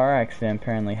that car accident,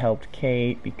 apparently helped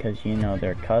Kate because, you know,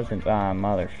 they're cousins. Ah,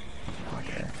 motherfucker.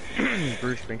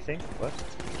 Bruce Springsteen? What?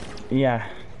 Yeah.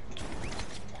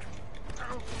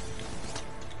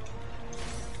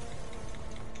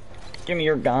 Give me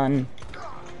your gun.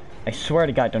 I swear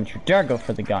to God, don't you dare go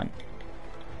for the gun.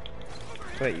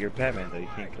 Wait, you're Batman though, you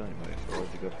can't kill anybody, so why'd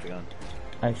you go for the gun?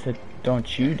 I said,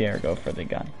 don't you dare go for the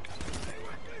gun.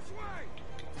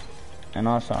 And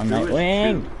also, I'm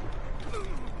Nightwing.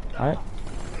 What?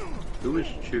 Who is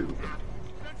Chew?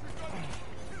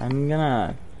 I'm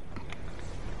gonna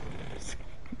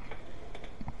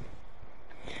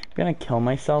kill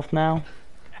myself now.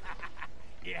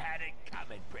 You had it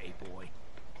coming, brave boy.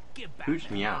 Get back. Who's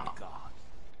Meow?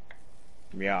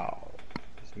 Meow.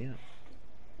 It's meow.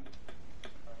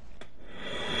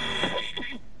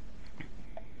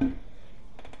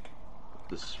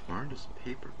 The smartest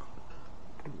paperclip.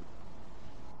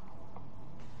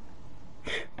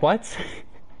 What?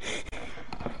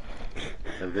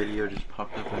 A video just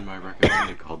popped up in my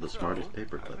recommended called The Smartest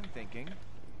Paperclip.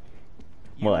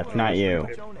 Well, that's not you.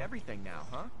 Own everything now,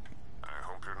 huh? I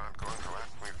hope you're not going to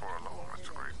ask me for a loan,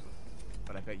 Mr. Grayson.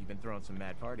 But I bet you've been throwing some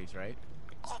mad parties, right?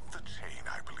 Off the chain,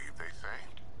 I believe they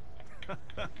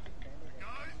say.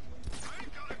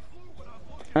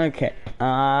 Okay.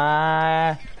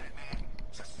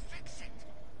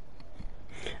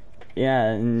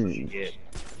 Yeah.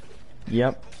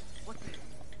 Yep.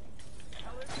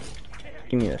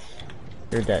 Give me this.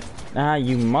 You're dead. Ah,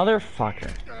 you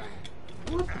motherfucker.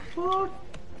 What the fuck?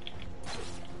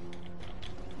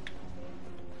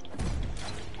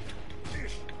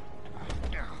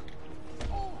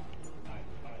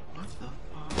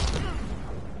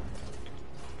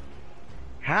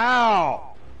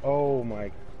 How? Oh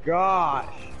my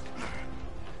gosh.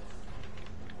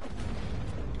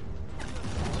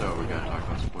 So we gotta talk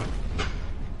about Split.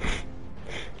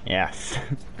 Yes.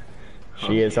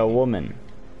 She is a woman.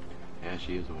 Yeah,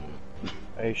 she is a woman.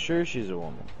 Are you sure she's a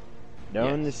woman?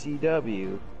 Knowing Yes. the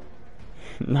CW.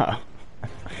 No.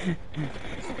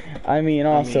 I mean,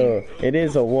 also, it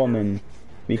is a woman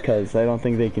because I don't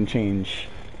think they can change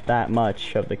that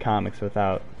much of the comics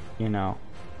without, you know.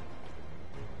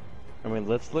 I mean,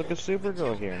 let's look at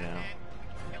Supergirl here now.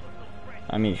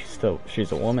 I mean,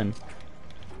 she's a woman.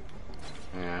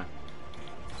 Yeah.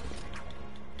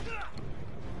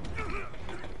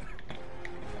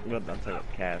 Well, I'm talking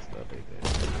about cast though,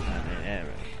 they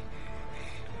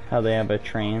How they have a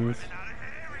trans.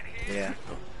 Yeah.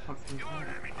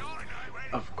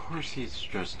 Of course he's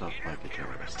dressed up like a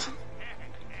terrorist.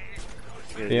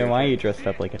 Yeah, why are you dressed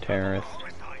up like a terrorist?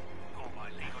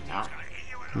 Yeah.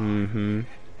 Mm-hmm.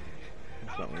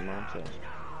 That's what my mom said.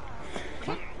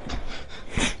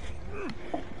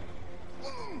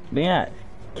 But yeah,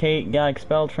 Kate got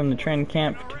expelled from the train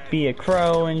camp to be a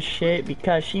crow and shit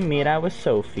because she made out with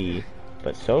Sophie.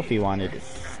 But Sophie wanted to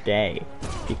stay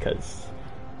because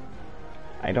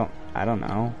I don't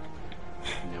know.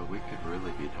 You know, we could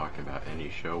really be talking about any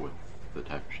show with the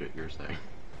type of shit you're saying.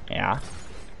 Yeah,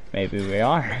 maybe we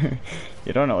are.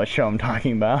 You don't know what show I'm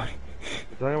talking about.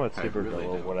 We're talking about I Supergirl really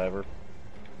or don't. whatever.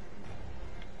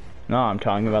 No, I'm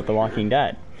talking about The Walking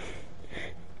Dead.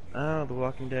 Oh, The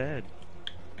Walking Dead.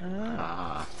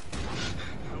 Ah.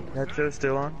 That show's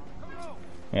still on?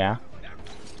 Yeah.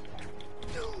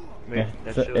 Wait, Yeah,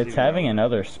 that it's show's having even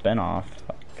another spin-off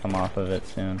come off of it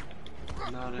soon.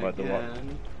 Not What, the what?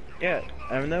 again. Yeah,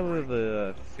 I know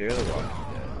the Fear the Walking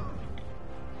Dead.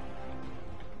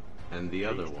 And the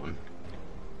other one.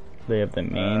 They have the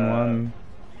main one,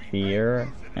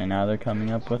 Fear, and now they're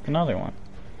coming up with another one.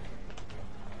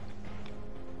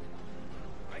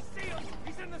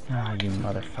 Ah, you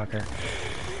motherfucker.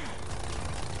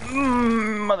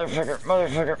 Motherfucker,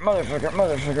 motherfucker, motherfucker,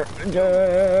 motherfucker.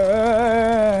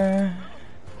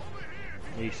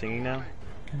 Are you singing now?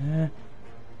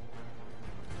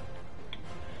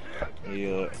 Are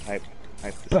you hype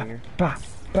the singer? Bah,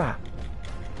 bah.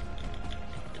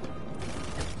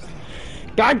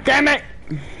 God damn it!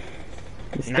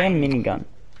 This damn minigun.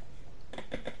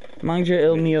 Mangio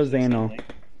il mio zeno.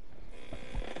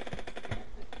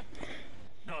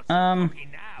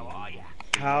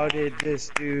 How did this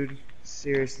dude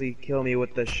seriously kill me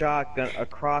with the shotgun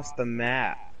across the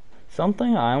map?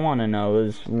 Something I want to know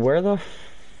is where the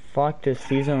fuck does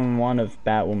season 1 of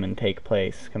Batwoman take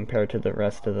place compared to the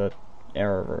rest of the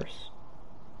Arrowverse?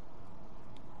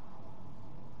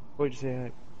 What'd you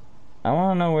say? I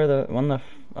want to know where when the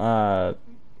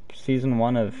season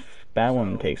 1 of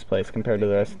Batwoman takes place compared to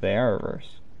the rest of the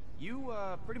Arrowverse. You,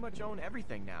 pretty much own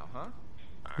everything now, huh?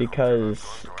 I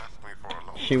because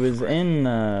she was in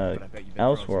the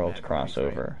Elseworlds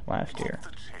crossover last year.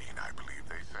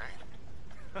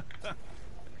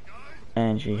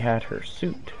 And she had her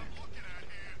suit.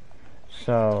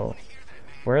 So,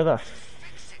 where the f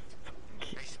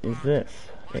is this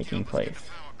taking place?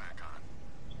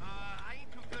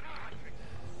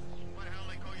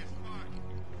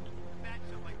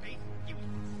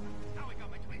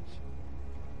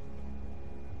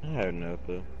 I have no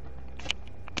clue.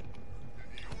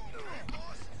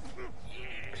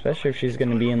 Especially if she's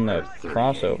gonna be in the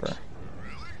crossover.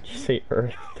 Did you say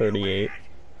Earth 38?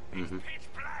 Mm-hmm.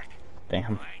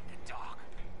 Damn.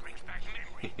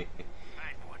 It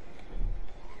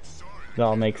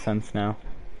all makes sense now.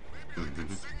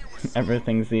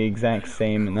 Everything's the exact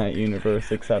same in that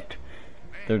universe except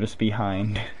they're just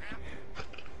behind.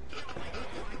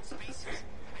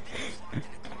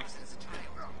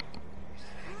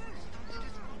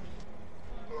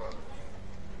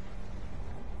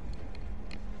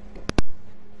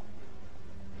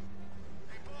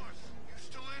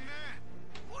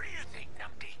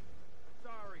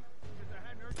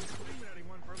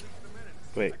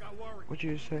 Wait, what'd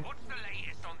you say? What's the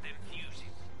latest on them fuses?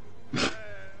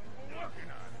 Working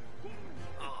on it.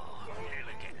 Oh,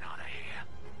 nearly getting out of here.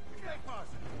 Stay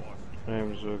positive, boss. I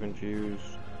am so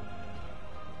confused.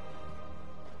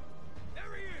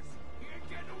 There he is. He ain't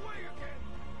getting away again.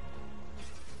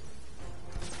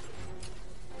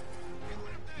 He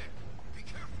went up there. Be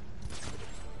careful.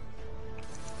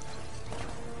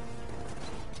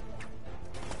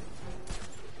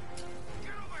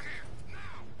 Get over here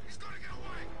now. He's gonna get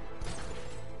away.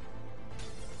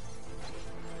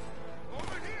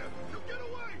 Over here. You get away.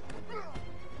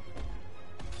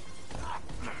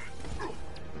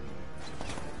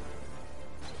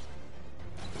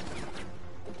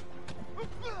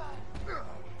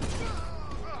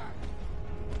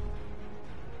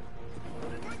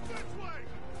 Right this way.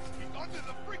 He's under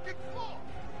the freaking floor.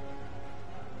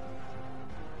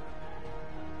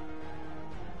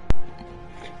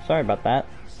 Sorry about that.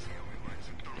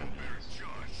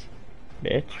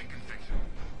 Bitch.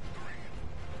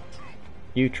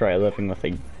 You try living with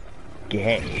a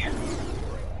gay.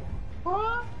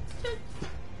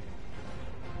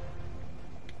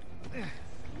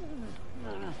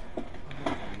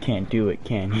 Can't do it,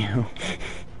 can you?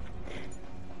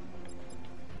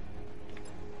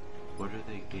 What are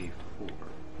they gay for?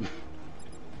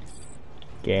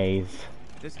 Gays.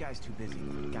 This guy's too busy.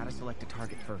 Gotta select a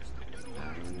target first.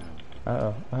 I don't know.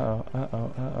 Uh-oh, uh-oh,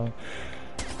 uh-oh, uh-oh.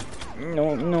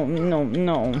 No, no, no,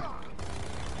 no.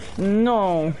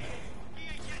 No!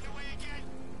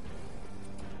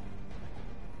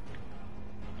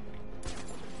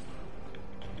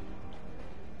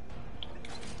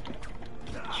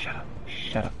 Shut up,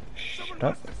 shut up, shut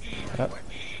up, shut up,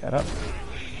 shut up,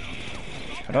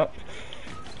 shut up.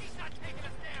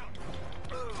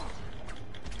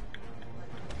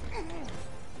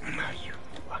 Oh, you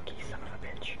lucky son of a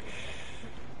bitch.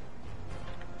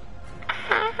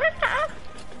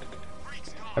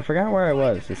 I forgot where I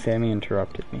was, so Sammy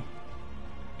interrupted me.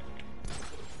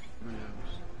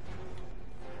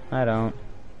 I don't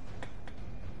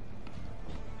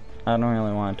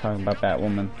really want to talk about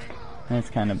Batwoman. It's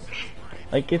kind of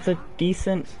like, it's a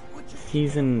decent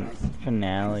season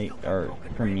finale or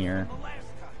premiere.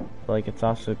 But like, it's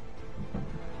also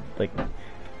like,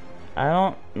 I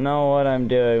don't know what I'm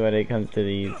doing when it comes to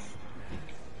these.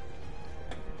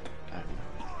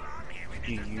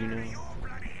 Do you know?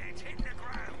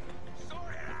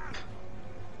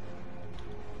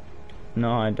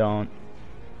 No, I don't.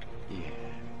 Yeah.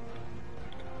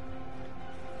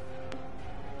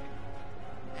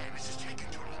 Hey, this is taking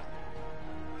too long.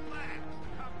 Relax.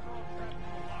 Cops are all trapped in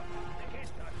the locker. They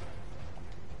can't touch us.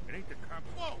 It ain't the cops.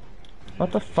 Whoa!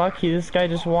 What the fuck? This guy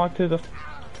just walked through the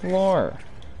floor.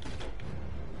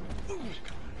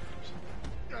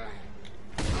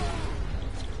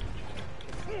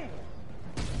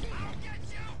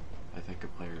 I think a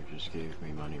player just gave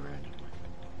me money randomly.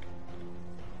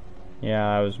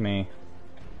 Yeah, that was me.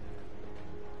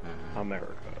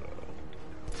 America.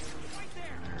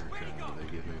 America, they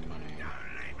give me money.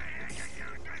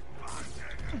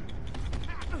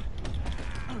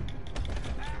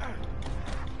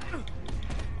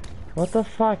 What the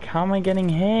fuck? How am I getting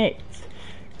hit?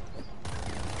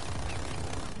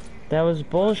 That was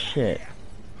bullshit.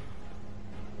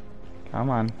 Come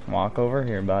on, walk over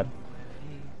here, bud.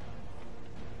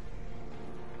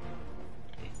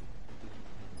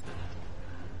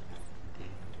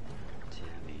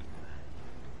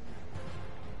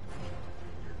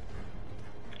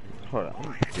 Hold on, let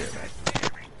me get back.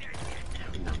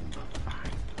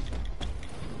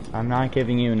 I'm not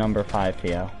giving you number 5,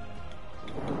 Theo.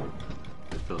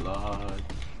 It's a lot.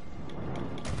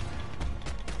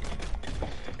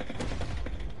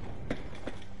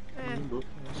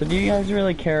 So do you guys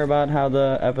really care about how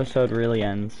the episode really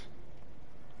ends?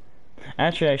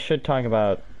 Actually, I should talk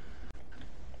about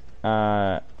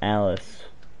Alice,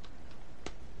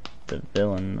 the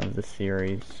villain of the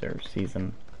series or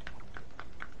season.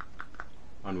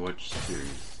 On which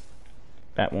series?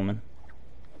 Batwoman.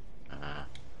 I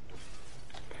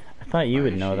thought you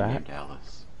would know that.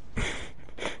 Alice? I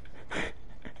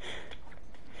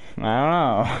don't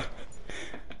know.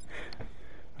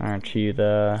 Aren't you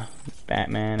the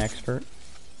Batman expert?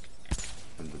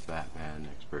 I'm the Batman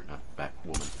expert, not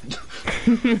Batwoman.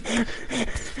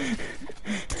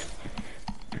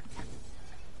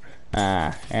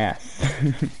 Yes.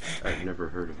 I've never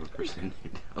heard of a person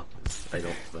named Alice, I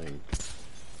don't think.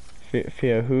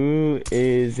 Theo, who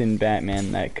is in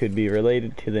Batman that could be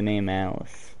related to the name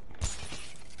Alice?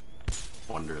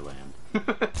 Wonderland.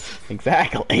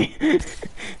 Exactly.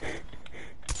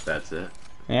 That's it?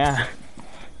 Yeah.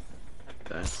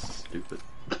 That's stupid.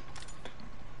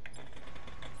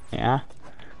 Yeah.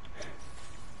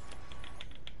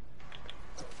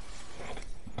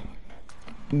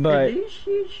 But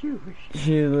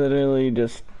she literally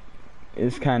just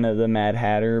is kind of the Mad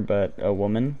Hatter, but a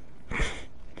woman.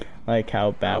 Like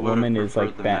how Batwoman is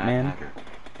like Batman.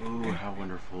 Ooh, how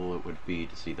wonderful it would be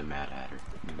to see the Mad Hatter.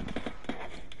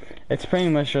 It's pretty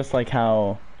much just like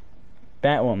how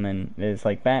Batwoman is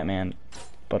like Batman,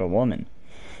 but a woman.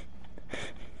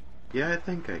 Yeah, I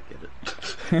think I get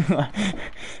it.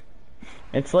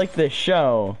 It's like the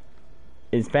show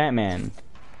is Batman,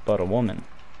 but a woman.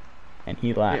 And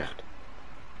he laughed.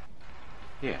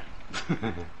 Yeah.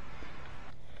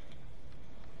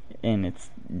 And it's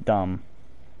dumb.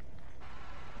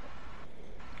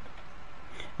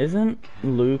 Isn't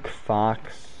Luke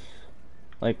Fox,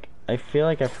 like, I feel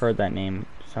like I've heard that name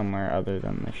somewhere other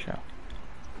than the show.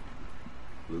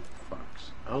 Luke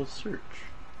Fox. I'll search.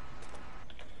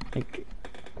 Like,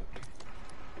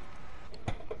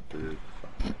 Luke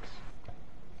Fox.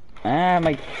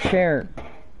 my chair.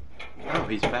 Oh,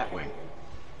 he's Batwing.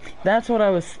 That's what I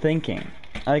was thinking.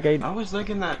 Like I was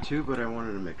thinking that too, but I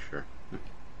wanted to make sure.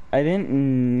 I didn't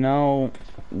know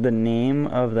the name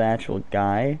of the actual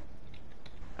guy.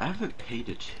 I haven't paid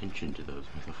attention to those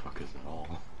motherfuckers at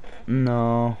all.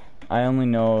 No, I only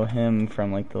know him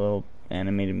from like the little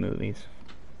animated movies.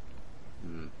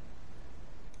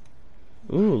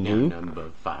 Ooh, now Luke.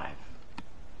 Number 5.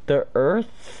 The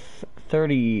Earth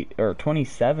 30 or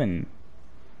 27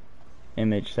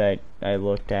 image that I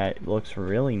looked at looks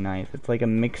really nice. It's like a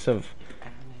mix of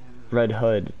Red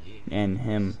Hood and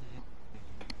him.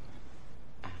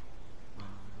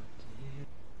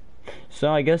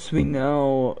 So I guess we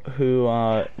know who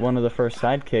one of the first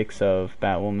sidekicks of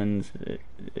Batwoman's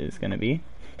is gonna be.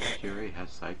 She already has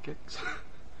sidekicks.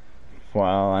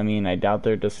 Well, I mean, I doubt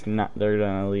they're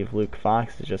gonna leave Luke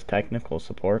Fox as just technical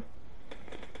support.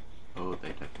 Oh, they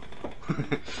definitely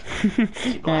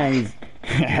will.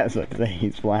 Yeah, I was about to say,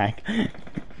 he's black.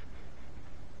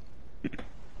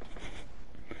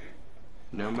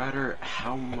 No matter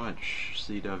how much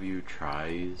CW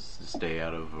tries to stay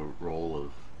out of a role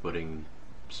of putting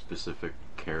specific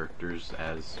characters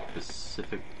as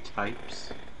specific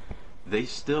types, they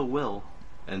still will,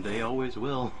 and they always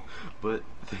will, but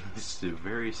things in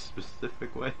very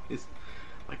specific ways.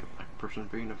 Like a black person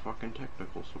being a fucking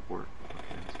technical support.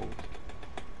 Assholes.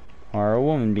 Or a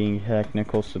woman being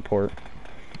technical support.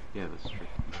 Yeah, that's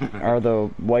true. Or the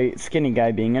white skinny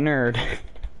guy being a nerd.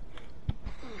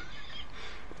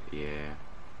 Yeah,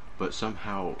 but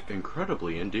somehow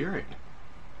incredibly endearing.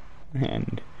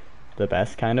 And the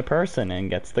best kind of person and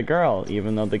gets the girl,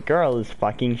 even though the girl is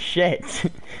fucking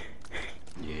shit.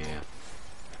 Yeah.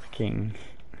 Fucking.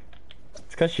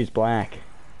 It's because she's black,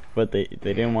 but they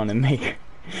didn't want to make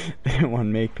they didn't want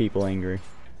to make people angry.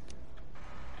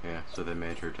 Yeah, so they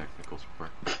made her technical support.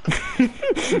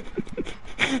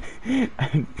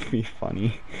 That'd be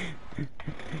funny.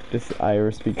 Just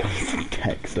Iris becomes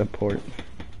tech support.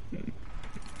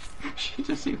 She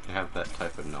doesn't even have that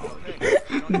type of knowledge.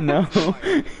 No,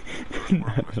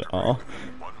 not at all.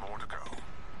 One more to go.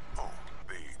 Oh,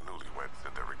 the newlyweds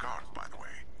sent their regards, by the way.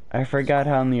 I forgot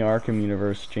how in the Arkham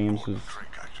universe James was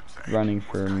running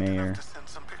for mayor.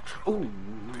 Ooh.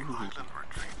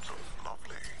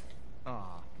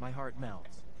 Aw, my heart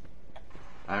melts.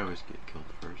 I always get killed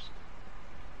first.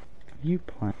 You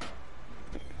plan.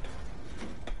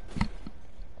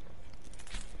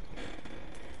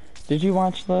 Did you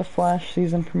watch the Flash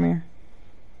season premiere?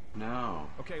 No.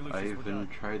 I even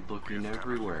tried looking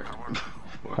everywhere.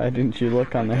 for? Why didn't you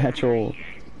look on the actual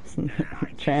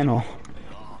channel?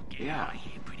 Yeah,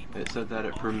 it said that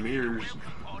it premieres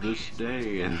this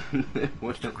day, and it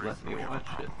wouldn't let me watch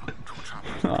it.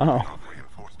 Oh.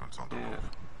 Yeah.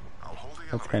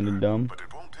 That's kind of dumb.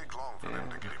 Yeah.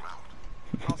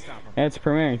 It's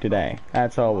premiering today.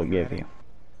 That's all we'll give you.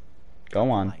 Go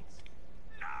on.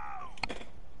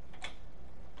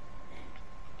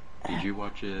 Did you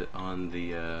watch it on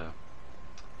the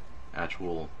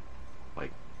actual,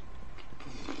 like,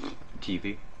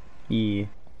 TV? Yeah.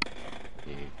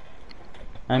 Yeah.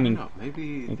 I mean, don't know,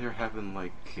 maybe they're having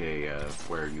like a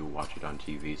where you watch it on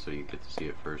TV, so you get to see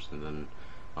it first, and then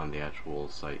on the actual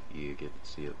site you get to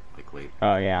see it like later.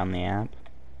 oh yeah, on the app.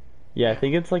 Yeah, I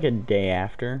think it's like a day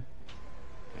after.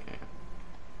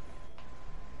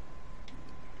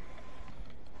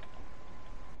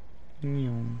 Yeah.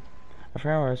 I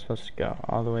forgot where I was supposed to go.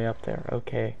 All the way up there.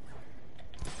 Okay.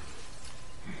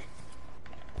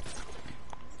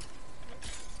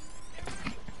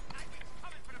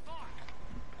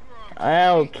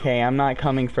 Okay, I'm not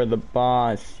coming for the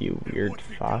boss, you weird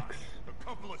fox.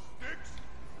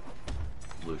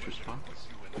 Lucius Fox?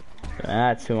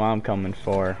 That's who I'm coming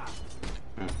for.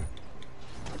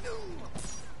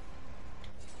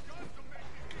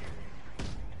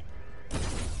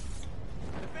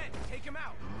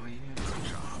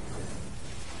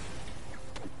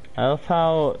 I love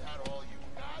how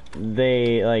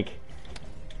they, like,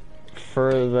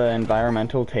 for the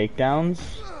environmental takedowns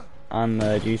on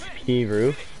the GCPD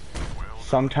roof,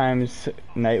 sometimes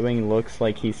Nightwing looks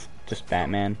like he's just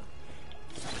Batman.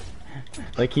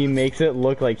 Like, he makes it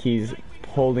look like he's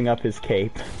holding up his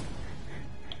cape.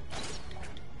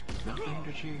 Nothing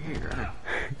to see here.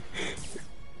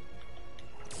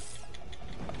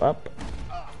 Up.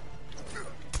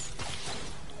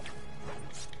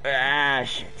 Ah,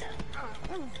 shit.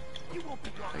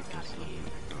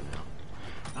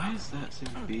 Why does that seem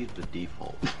to be the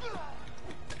default?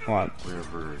 What?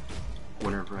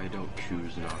 Whenever I don't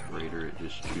choose an operator, it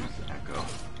just chooses Echo.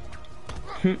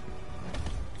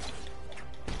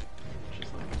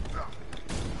 Just like,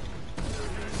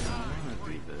 I'm gonna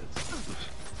do this.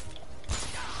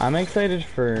 I'm excited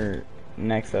for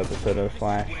next episode of The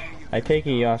Flash. I take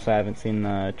it you also haven't seen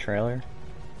the trailer?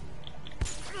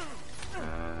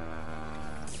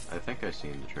 I think I've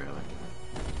seen the trailer.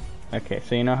 Okay,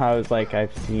 so you know how it's like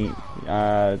I've seen,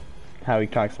 how he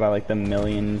talks about like the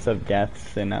millions of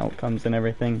deaths and outcomes and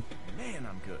everything? Man,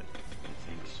 I'm good. I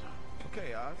think so.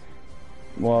 Okay, Oz.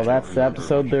 Well, that's the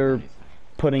episode they're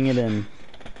putting it in.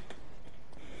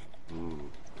 Ooh.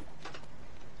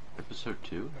 Episode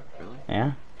 2? Really?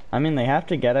 Yeah. I mean, they have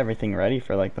to get everything ready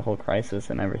for like the whole crisis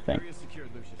and everything. Area secured,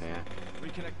 Lucius. Yeah.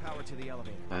 Reconnect power to the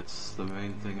elevator. That's the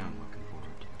main thing I'm looking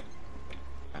forward to.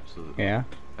 Absolutely. Yeah.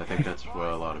 I think that's what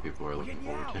a lot of people are looking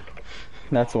forward to.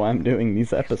 That's why I'm doing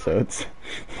these episodes.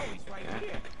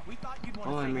 Yeah.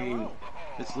 Well, I mean,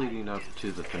 it's leading up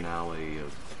to the finale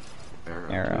of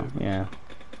Arrow. Too. Yeah.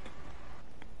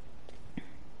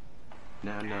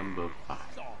 Now number 5.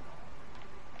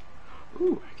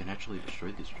 Ooh, I can actually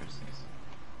destroy these dresses.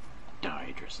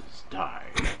 Die, dresses, die.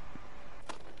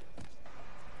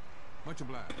 Much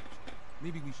obliged.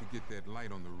 Maybe we should get that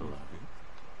light on the roof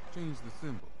fixed. Change the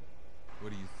symbol.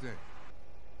 What do you say?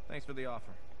 Thanks for the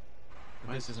offer.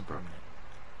 But this isn't permanent.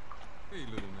 Hey,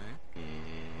 little man.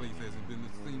 Place hasn't been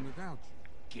the same without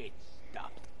you. Get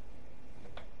stopped.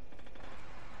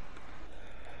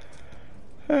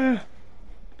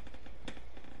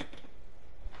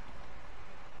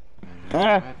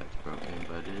 That's broken,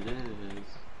 but it is.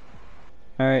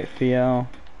 Alright, Theo.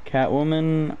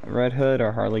 Catwoman, Red Hood,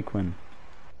 or Harley Quinn?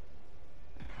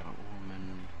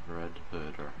 Catwoman, Red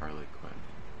Hood, or Harley Quinn?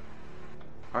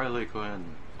 Harley Quinn.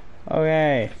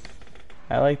 Okay.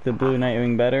 I like the blue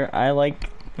Nightwing better. I like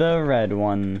the red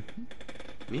one.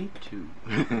 Me too.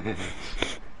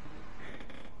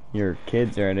 Your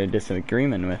kids are at a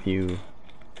disagreement with you,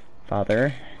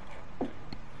 father.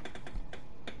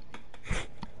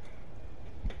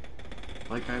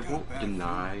 Like, I won't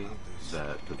deny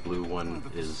that the blue one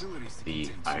is the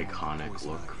iconic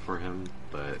look for him,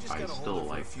 but I still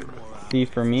like the red one. See,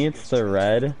 for me it's the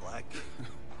red,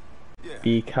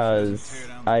 because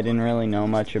I didn't really know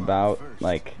much about,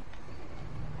 like,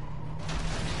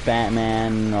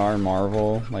 Batman or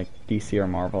Marvel, like DC or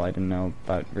Marvel. I didn't know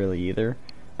about really either.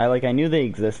 I knew they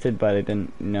existed, but I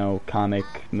didn't know comic,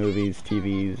 movies,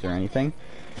 TVs, or anything.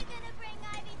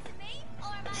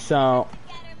 So,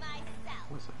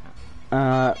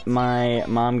 my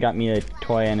mom got me a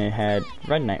toy and it had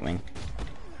Red Nightwing.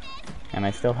 And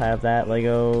I still have that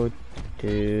Lego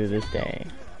to this day.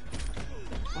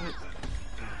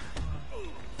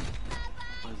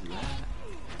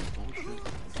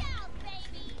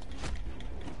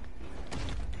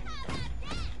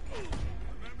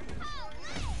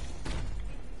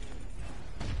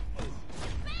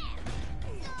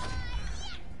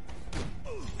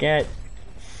 Get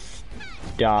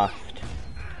stuffed.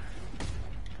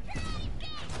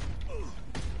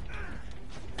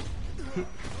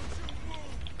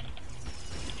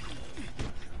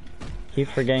 Keep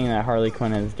forgetting that Harley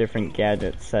Quinn has different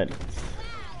gadget sets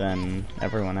than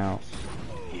everyone else.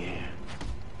 Yeah.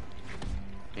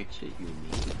 Makes it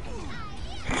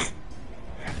unique.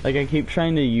 Like, I keep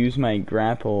trying to use my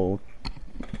grapple,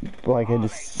 like I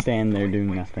just stand there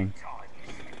doing nothing.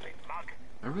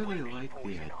 I really like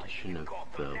the addition of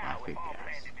the laughing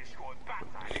gas.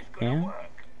 Yeah?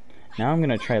 Now I'm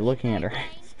gonna try looking at her.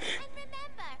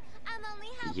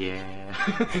 Yeah.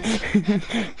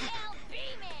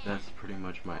 That's pretty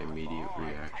much my immediate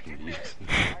reaction to using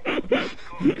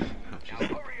it.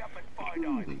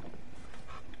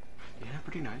 Yeah,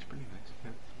 pretty nice, pretty nice.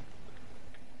 Yeah.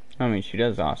 I mean, she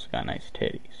does also got nice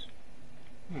titties.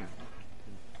 Yeah.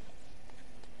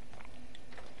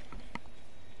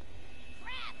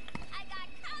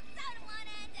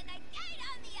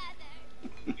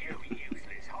 You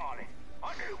useless harlot.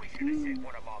 I knew we should have sent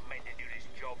one of our men to do this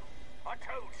job. I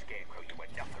told Scarecrow you were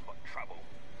nothing but trouble.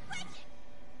 Plain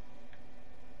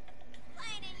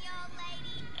your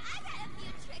lady. I got a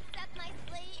few tricks up my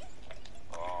sleeve.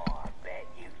 Oh, I bet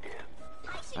you do.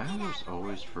 I almost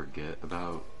always forget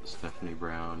about Stephanie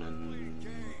Brown and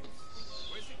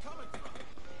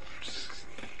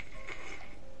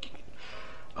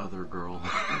other girl.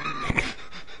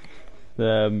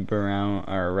 The brown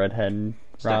or redhead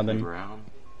Robin. Stephanie Brown.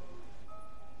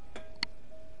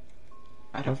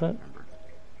 I don't remember.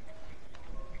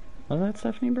 Was that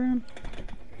Stephanie Brown?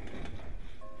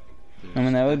 I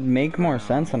mean, that would make more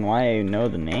sense on why I know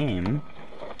the name.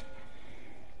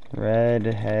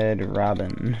 Redhead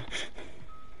Robin.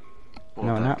 Well,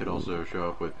 no, that not could also show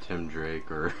up with Tim Drake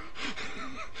or.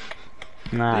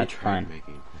 Nah, they it's tried fine.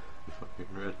 making fucking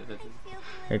redhead.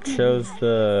 It shows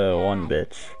the one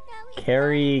bitch.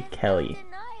 Carrie Kelly.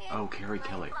 Oh, Carrie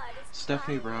Kelly.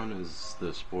 Stephanie Brown is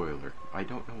the spoiler. I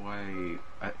don't know why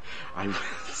I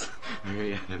was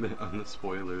very adamant on the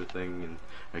spoiler thing and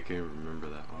I can't remember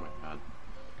that. Oh my god.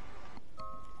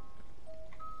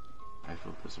 I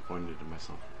feel disappointed in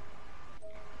myself.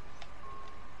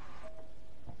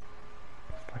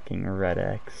 Fucking Red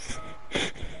X.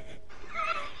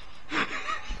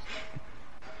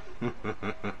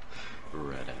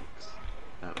 Red X.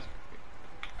 That was great.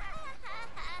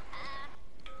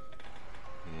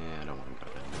 Yeah, I don't want to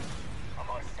go down there. I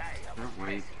must say, I'm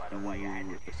impressed by the way you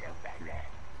handled yourself back there.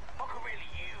 I could really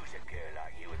use a girl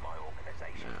like you in my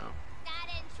organization. No.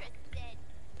 Not interested.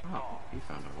 Oh, you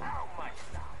found a one. How much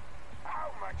now?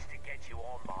 How much to get you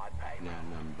on my payroll? No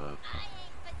number. I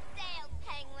ain't for sale,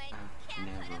 penguin. Can't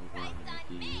put a price on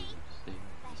me.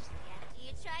 Especially after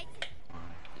you tried to...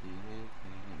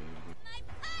 My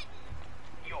butt!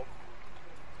 You're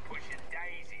pushing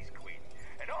daisies, Quinn,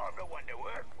 and I'm the one to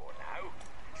work for now.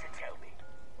 So tell me,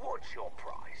 what's your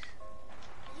price?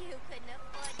 You couldn't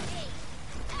afford me.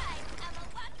 I'm a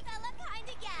rock fella kind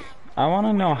of gal. I want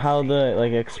to know how the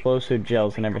like explosive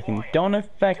gels and everything don't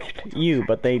affect you,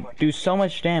 but they do so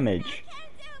much damage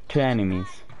to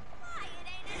enemies.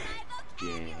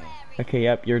 Yeah. Okay,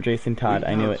 yep, you're Jason Todd.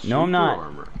 I knew it. No, I'm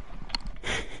not.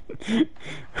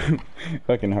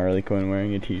 Fucking Harley Quinn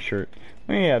wearing a t-shirt.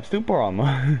 We have super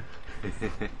armor.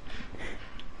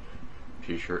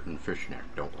 T-shirt and fishnet,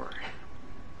 don't worry.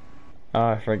 Oh,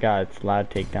 I forgot. It's loud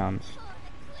takedowns.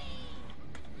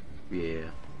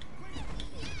 Yeah.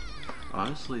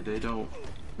 Honestly, they don't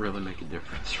really make a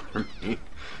difference for me.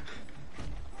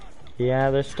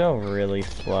 Yeah, they're still really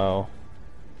slow.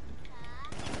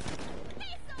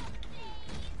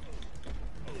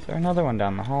 Is there another one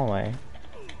down the hallway?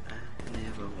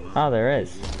 Oh, there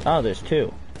is. Oh, there's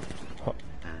two. Oh.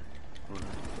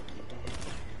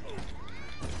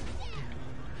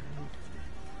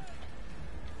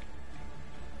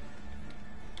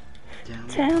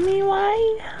 Tell me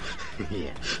why.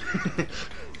 Yeah.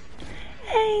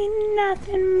 Ain't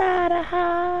nothing but a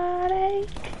heartache.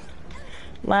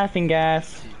 Laughing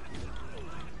gas.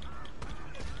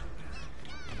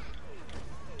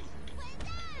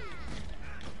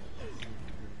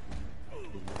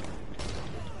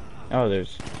 Oh,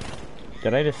 there's...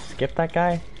 Did I just skip that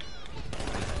guy?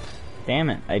 Damn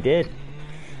it, I did.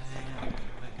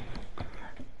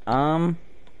 Oh.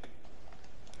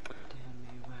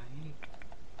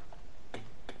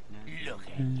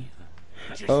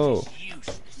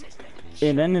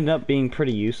 It ended up being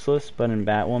pretty useless, but in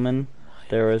Batwoman,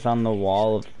 there was on the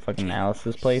wall of fucking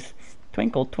Alice's place,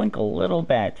 "Twinkle, twinkle, little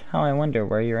bat, how I wonder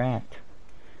where you're at."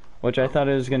 Which I thought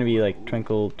it was gonna be like,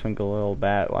 "Twinkle, twinkle, little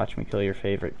bat, watch me kill your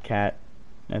favorite cat,"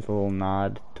 as a little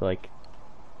nod to like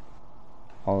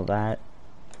all of that.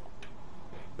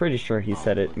 pretty sure he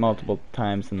said it multiple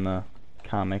times in the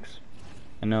comics.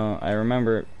 I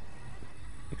remember,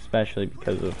 especially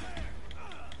because of,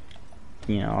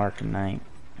 Arkham Knight,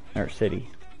 or City.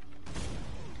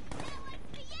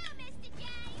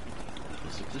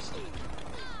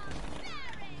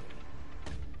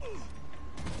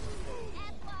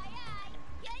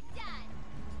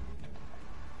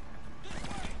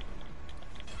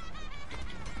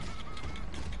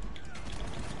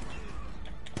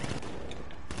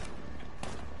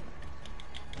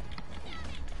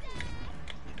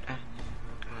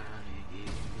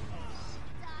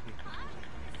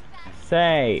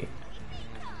 Say!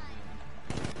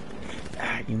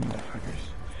 You motherfuckers.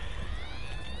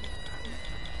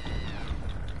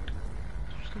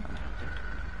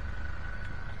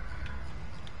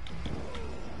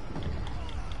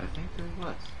 I think there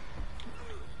was.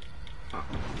 Huh.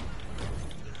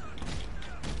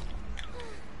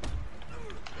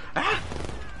 Ah!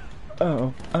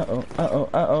 Uh-oh, uh-oh, uh-oh,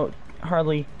 uh-oh.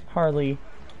 Harley.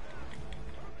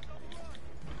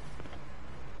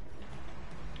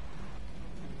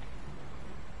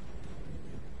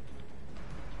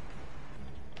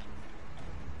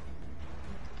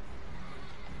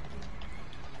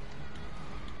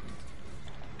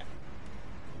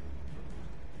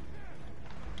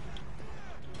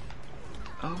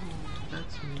 Oh,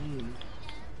 that's mean.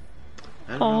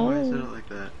 I don't know why I said it like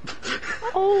that.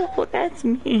 Oh, that's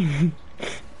mean.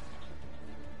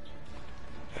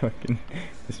 Fucking,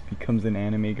 this becomes an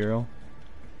anime girl.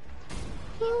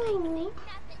 Oh.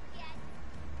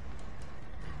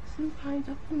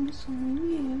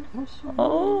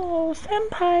 Oh,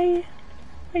 senpai,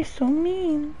 why so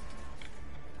mean?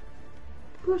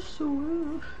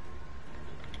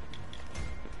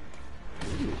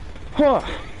 Huh.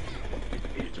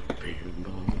 It's a big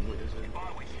bone, If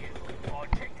I was you,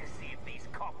 I'd check to see if these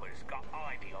coppers got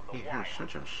ivy on the he wire. has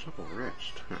such a supple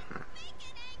wrist.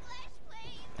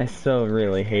 I still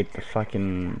really hate the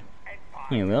fucking...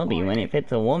 You will be when it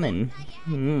fits a woman.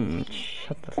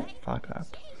 Shut the fuck up.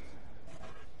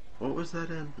 What was that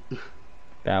in?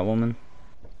 Batwoman.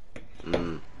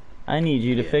 I need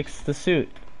you to fix the suit.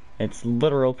 It's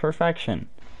literal perfection.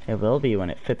 It will be when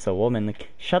it fits a woman.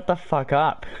 Shut the fuck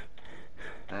up.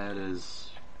 That is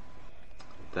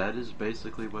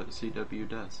basically what CW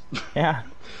does. Yeah.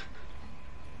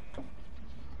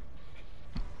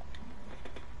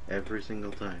 Every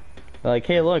single time. Like,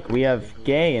 hey look, we have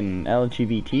gay and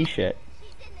LGBT shit.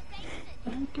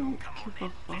 I don't give a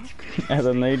fuck. And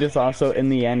then they just also, in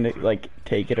the end, like,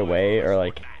 take it away, or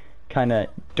like, kinda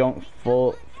don't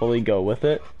fully go with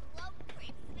it.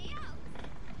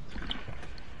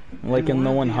 Like in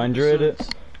the 100,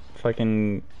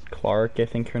 fucking Clark, I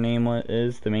think her name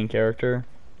is, the main character,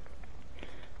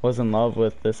 was in love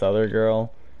with this other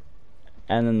girl,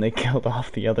 and then they killed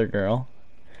off the other girl.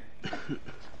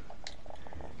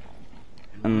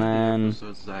 And then... The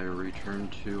episodes I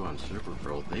returned to on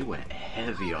Supergirl, they went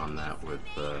heavy on that with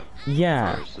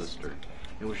yeah. our sister.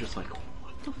 It was just like,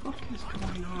 what the fuck is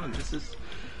going on? This is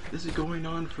going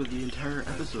on for the entire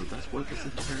episode. That's what this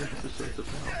entire episode's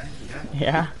about.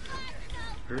 Yeah.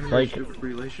 Like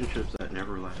relationships that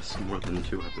never last more than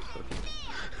 2 episodes.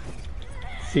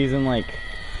 Season like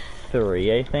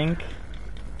 3, I think.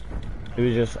 It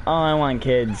was just, oh, I want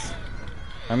kids.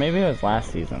 Or maybe it was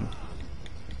last season.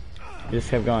 It just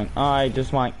kept going, oh, I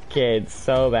just want kids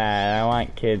so bad. I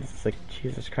want kids. It's like,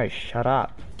 Jesus Christ, shut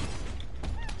up.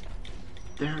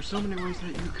 There are so many ways that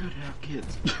you could have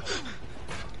kids.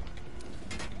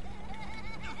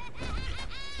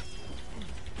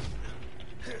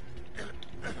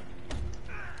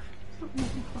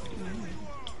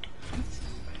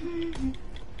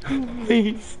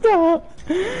 Please stop.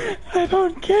 I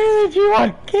don't care if you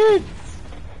want kids.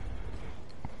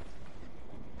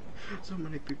 So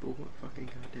many people want fucking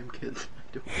goddamn kids. I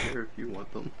don't care if you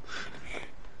want them.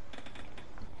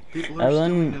 People are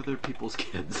stealing other people's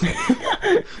kids.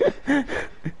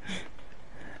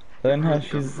 Then how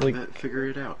she's like figure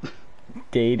it out.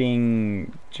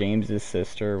 Dating James's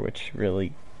sister, which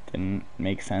really didn't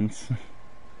make sense.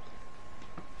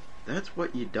 That's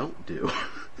what you don't do.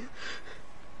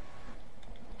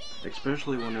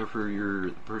 Especially whenever you're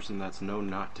the person that's known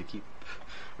not to keep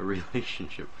a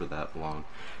relationship for that long.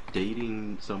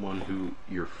 Dating someone who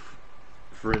your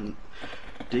friend,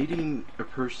 dating a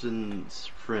person's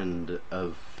friend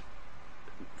of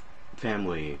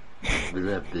family.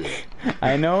 Blah, blah.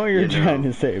 I know what you're trying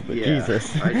to say, but yeah,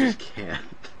 Jesus. I just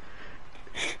can't.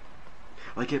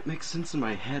 Like, it makes sense in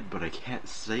my head, but I can't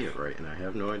say it right, and I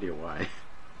have no idea why.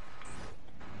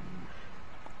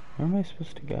 Where am I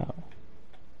supposed to go?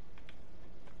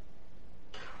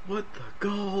 What the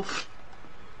golf?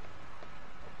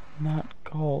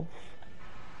 Golf.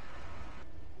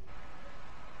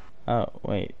 Oh,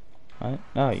 wait. What?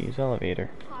 Oh, use elevator.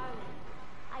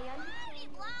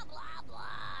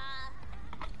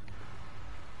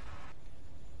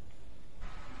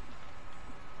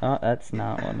 Oh, that's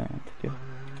not what I meant to do.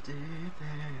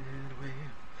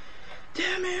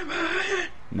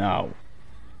 No.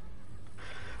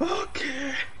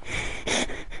 Okay.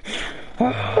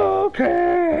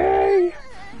 Okay.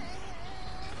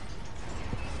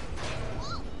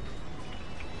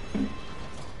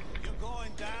 You're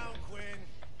going down, Quinn.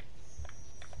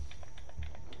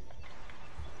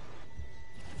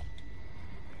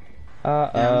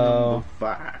 Uh-oh. Number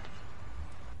 5.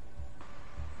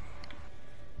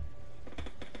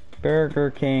 Burger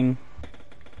King.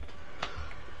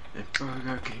 If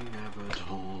Burger King never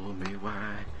told me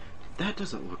why. That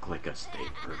doesn't look like a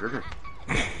steak burger.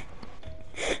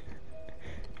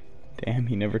 Damn,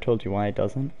 he never told you why it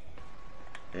doesn't?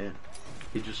 Yeah.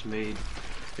 He just made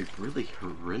a really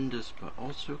horrendous but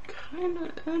also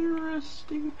kinda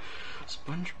interesting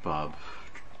SpongeBob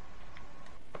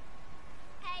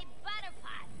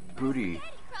booty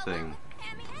thing.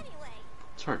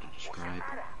 It's hard to describe.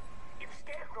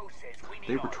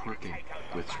 They were twerking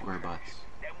with square butts.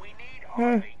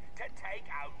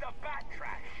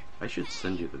 I should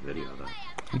send you the video though.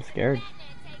 I'm scared.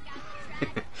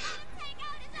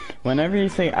 Whenever you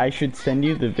say I should send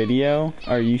you the video,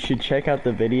 or you should check out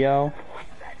the video,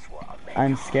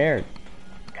 I'm scared.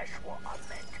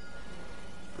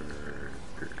 Burger.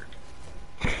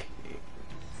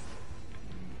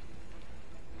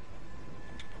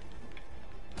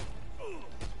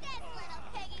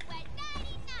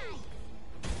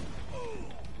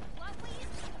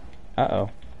 Uh-oh.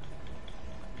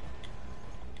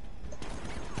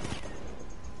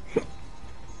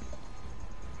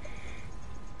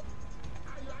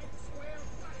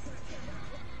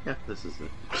 Yeah, this is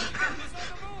it.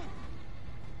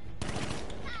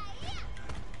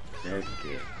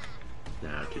 Okay.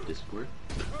 Now to Discord.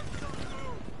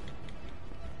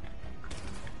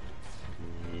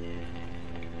 And...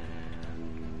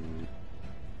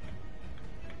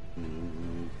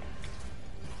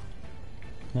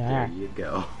 Yeah. There you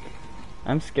go.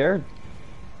 I'm scared.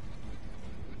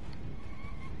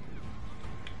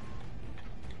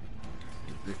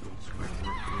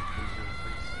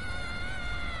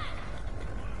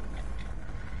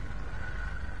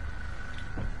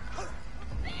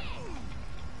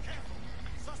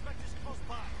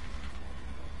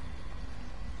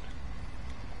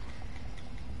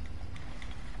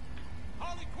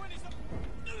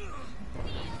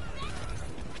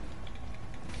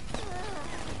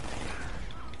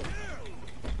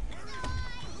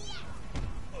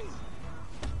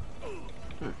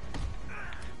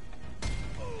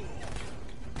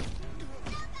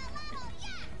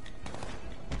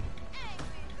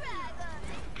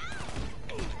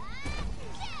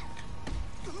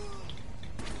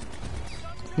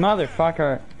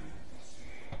 Motherfucker.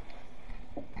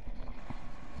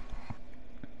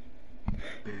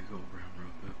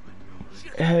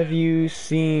 Have you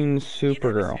seen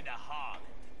Supergirl?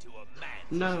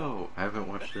 No, I haven't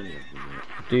watched any of them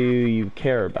yet. Do you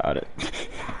care about it?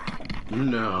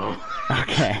 No.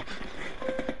 Okay.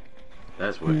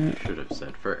 That's what you should have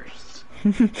said first.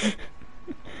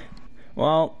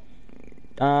 Well,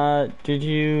 did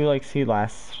you, like, see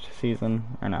last season,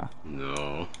 or no?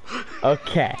 No.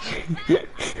 Okay.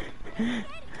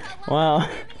 Well,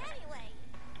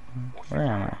 where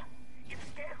am I?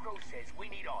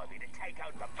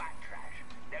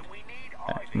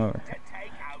 Move.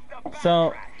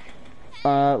 So,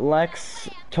 Lex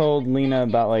told Lena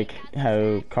about, like,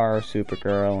 how Kara's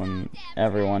Supergirl and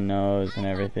everyone knows and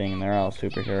everything, and they're all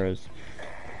superheroes.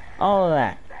 All of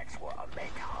that.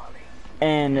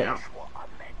 And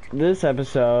this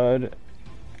episode,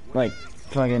 like,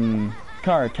 fucking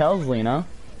Kara tells Lena,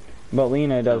 but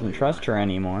Lena doesn't trust her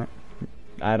anymore.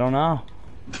 I don't know.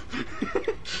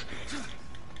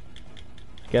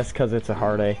 Guess 'cause it's a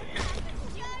heartache.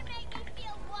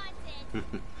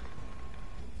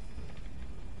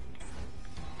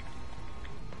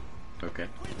 Okay.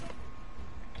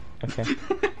 Okay.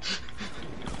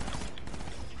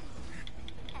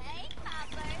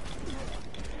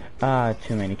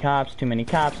 Too many cops, too many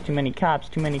cops, too many cops,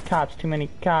 too many cops, too many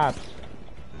cops.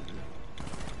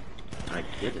 I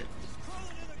get it.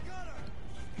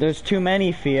 There's too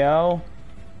many, Theo.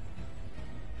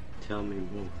 Tell me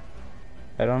more.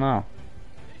 I don't know.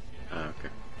 Okay.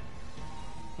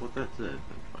 Well, that's it.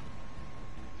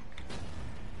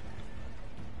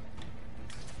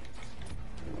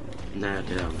 Now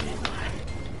tell me why.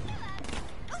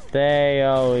 They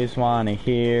always want to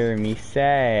hear me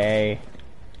say,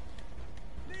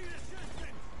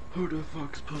 Who the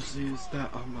fuck's pussy is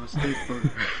that on my skateboard?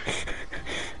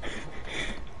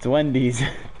 It's Wendy's.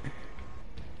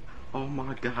 Oh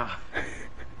my god.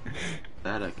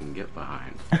 That I can get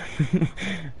behind.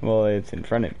 Well, it's in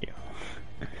front of you.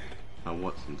 I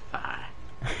want some thigh.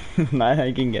 That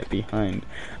I can get behind.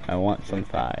 I want some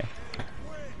thigh.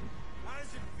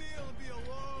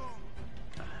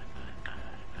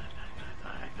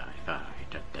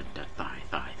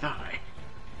 Thigh.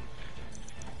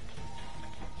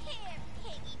 Here,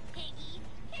 piggy, piggy.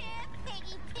 Here,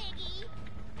 piggy, piggy.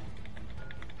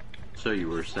 So you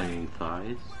were saying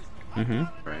thighs? Mm-hmm.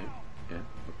 Right? Yeah,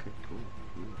 okay, cool.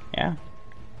 Yeah.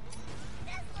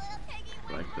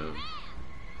 Like those.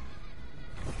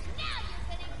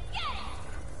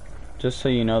 Just so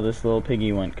you know, this little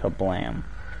piggy went kablam.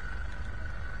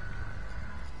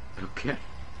 Okay.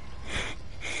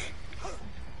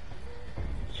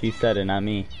 She said it, not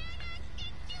me.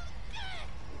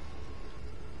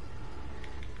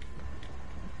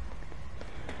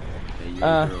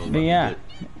 But yeah,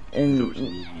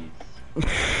 and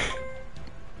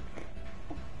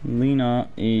Lena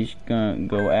is gonna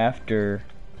go after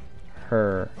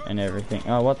her and everything.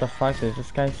 Oh, what the fuck is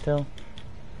this guy still?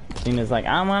 Lena's like,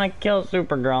 I'm gonna kill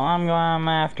Supergirl. I'm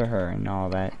after her and all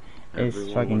that. It's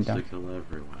everyone fucking wants dumb. to kill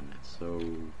everyone. It's so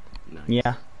nice.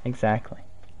 Yeah, exactly.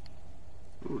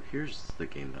 Ooh, here's the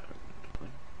game that I want to play.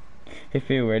 Hey,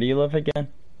 Fee, where do you live again?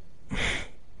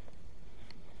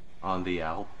 On the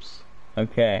Alps.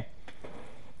 Okay.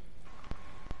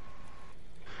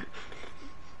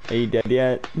 Are you dead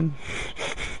yet?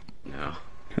 No.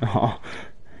 Oh,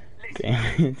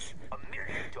 damn it.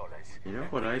 You know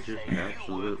what I just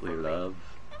absolutely love?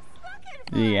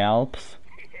 The Alps?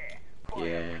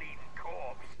 Yeah.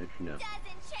 If you know.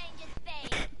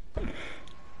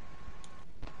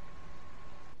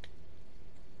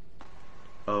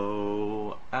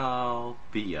 Oh,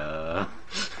 Alpia.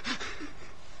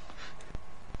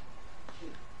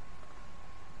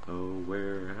 Oh,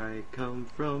 where I come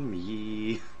from,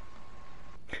 ye.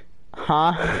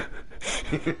 Huh?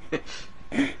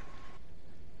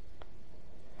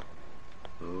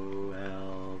 Oh,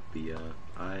 Alpia,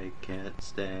 I can't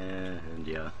stand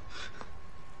ya.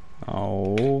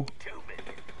 Oh.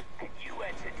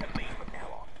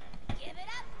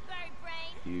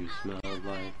 You smell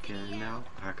like an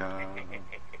alpaca.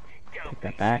 Take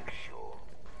that back.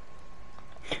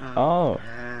 Oh.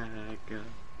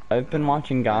 I've been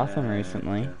watching Gotham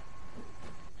recently.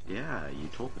 Yeah, you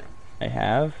told me. I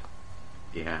have?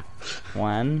 Yeah.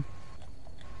 When?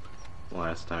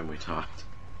 Last time we talked.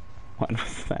 When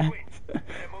was that?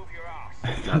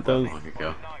 Not that long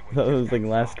ago. I thought it was like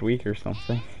last week or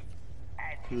something.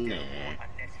 Nah.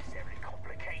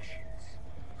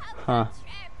 Huh.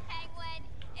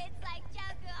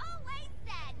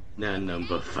 Now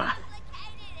number 5.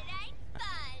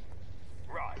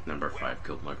 Number 5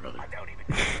 killed my brother.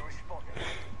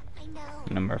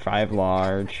 Number 5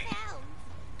 large.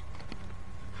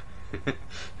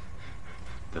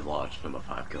 The large number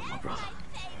 5 killed my brother.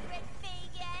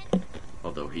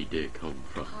 Although he did come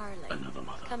from another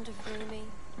mother. Come to free me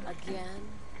again.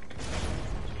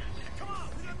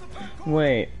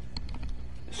 Wait.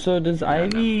 So does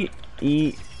Ivy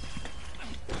eat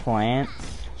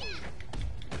plants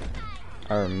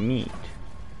or meat?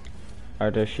 Or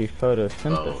does she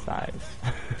photosynthesize?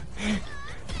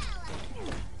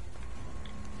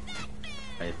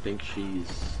 I think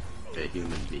she's a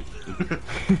human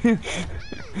being.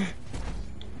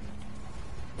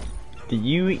 Do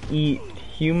you eat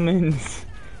humans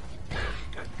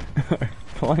or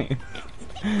plants?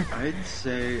 I'd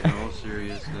say, in all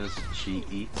seriousness, she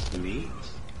eats meat,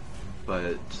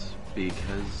 but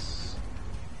because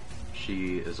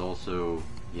she is also,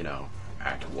 you know,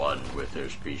 at one with her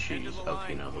species of,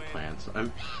 you know, the plants,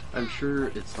 I'm sure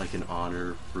it's like an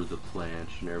honor for the plant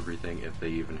and everything, if they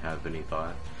even have any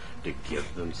thought, to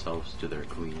give themselves to their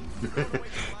queen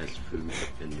as food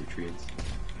and nutrients.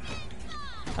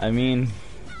 I mean,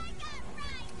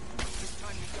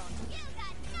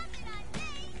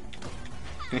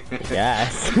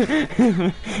 yes.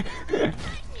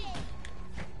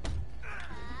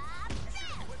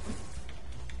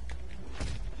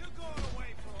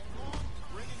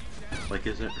 Like,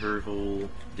 isn't her whole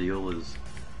deal is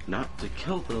not to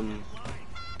kill them,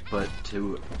 but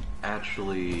to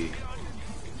actually...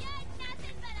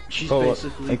 She's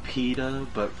basically like, PETA,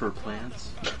 but for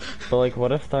plants. But like,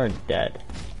 what if they're dead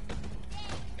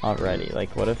already?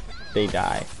 Like, what if they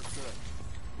die?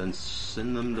 Then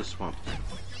send them to Swamp.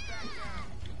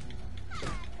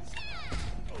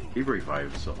 He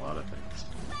revives a lot of things.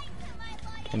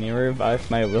 Can you revive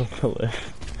my will to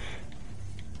live?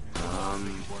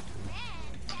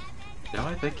 No,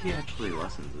 I think he actually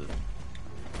lessens it.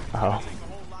 Oh.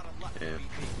 Yeah.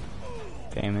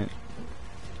 Damn it.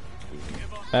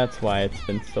 That's why it's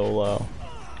been so low.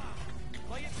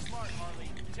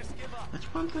 That's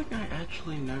one thing I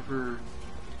actually never,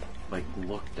 like,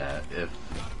 looked at, if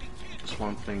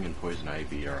Swamp Thing and Poison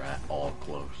Ivy are at all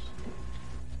close.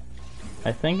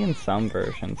 I think in some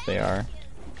versions they are.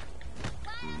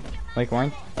 Like, I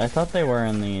thought they were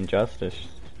in the Injustice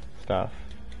stuff.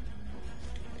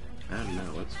 I don't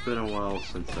know, it's been a while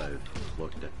since I've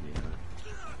looked at any of it.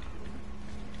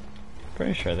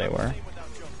 Pretty sure they were.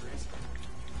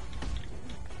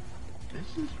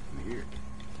 This is weird.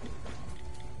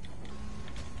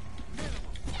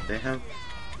 They have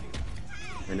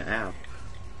an app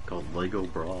called Lego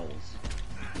Brawls.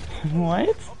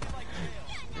 What?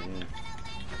 Yeah.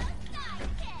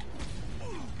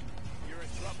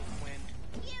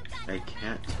 I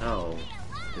can't tell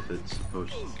if it's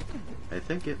supposed to... I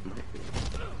think it might be.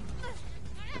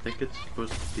 I think it's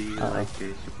supposed to be like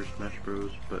a Super Smash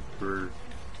Bros, but for...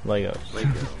 Legos. Lego.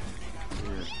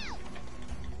 Yeah.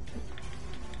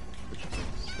 Which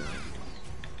makes sense.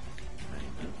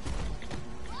 Kinda.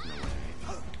 No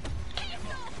way.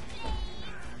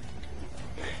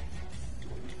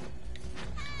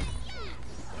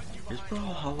 Is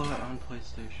Brawlhalla on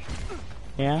PlayStation?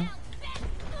 Yeah?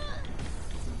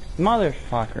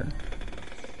 Motherfucker.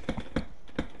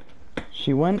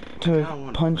 She went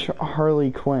to punch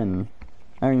Harley Quinn.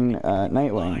 I mean,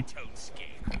 Nightwing.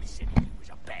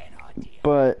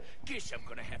 But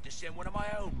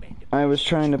I was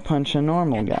trying to punch a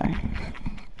normal guy,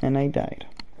 and I died.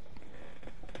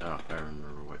 Oh, I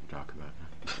remember what you're talking about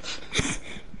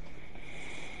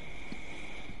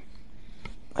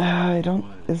now. I don't...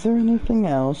 Is there anything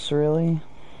else, really?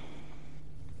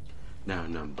 Now,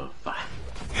 number 5.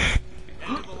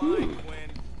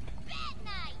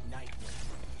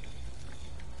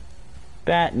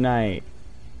 Bat Knight.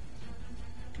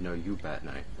 No, you Bat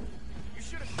Knight.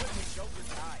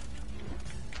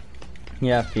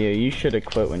 Yeah, Theo, you should have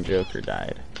quit when Joker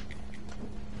died.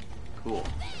 Cool.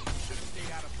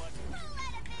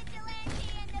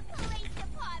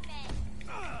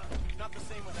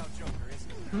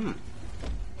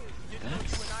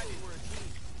 That's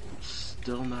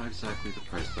still not exactly the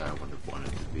price that I would have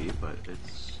wanted to be, but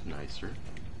it's nicer.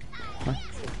 What?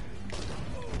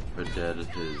 Red Dead is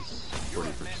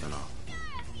 40% off.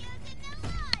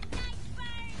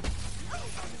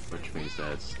 Which means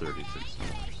that's $36.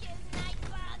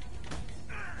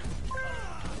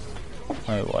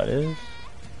 Wait, what is?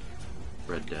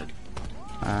 Red Dead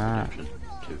Redemption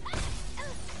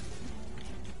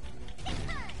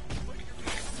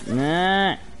 2.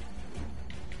 Nah.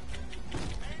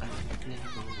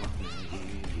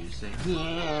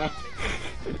 Yeah.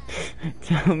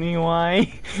 Tell me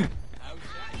why.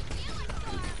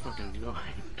 It's fucking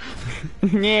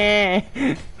annoying. Yeah.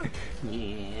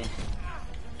 Yeah.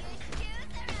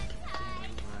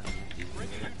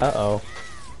 Uh-oh.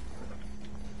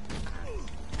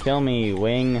 Kill me,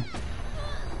 Wing.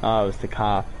 Oh, it was the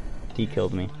cop. He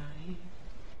killed me.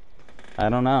 I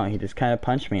don't know, he just kind of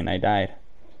punched me and I died.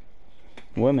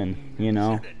 Women, you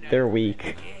know, they're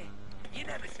weak.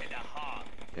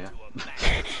 Yeah.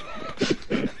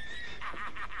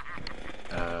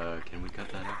 Can we cut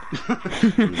that out?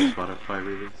 From the Spotify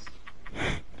release?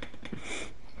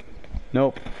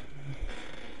 Nope.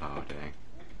 Oh, dang.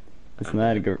 Isn't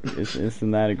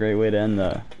that a great way to end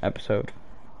the episode?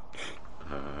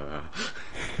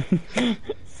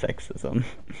 Sexism.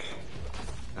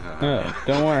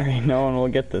 Don't worry, no one will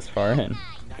get this far in.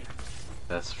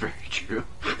 That's very true.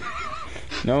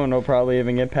 No one will probably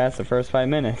even get past the first 5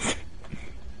 minutes.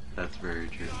 That's very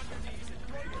true.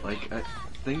 Like, I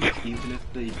think even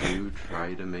if they do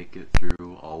try to make it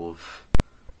through all of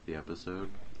the episode...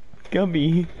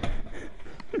 Gubby.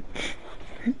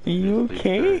 Are you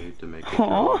okay? If they try to make it through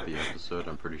all of the episode,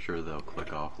 I'm pretty sure they'll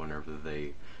click off whenever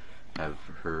they have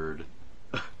heard...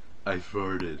 I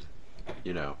farted.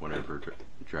 You know, whenever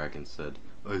Dragon said,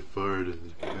 I farted.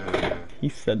 He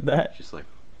said that? She's like,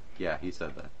 yeah, he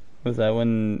said that. Was that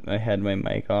when I had my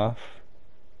mic off?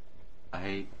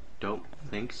 I don't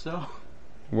think so.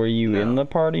 Were you in the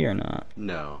party or not?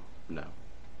 No.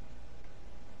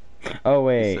 Oh,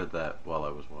 wait. He said that while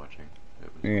I was watching.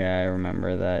 Yeah, I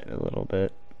remember that a little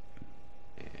bit.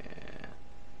 Yeah.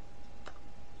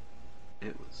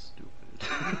 It was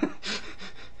stupid.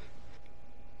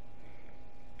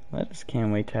 I just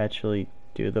can't wait to actually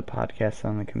do the podcast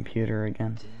on the computer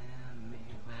again.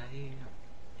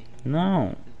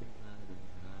 No.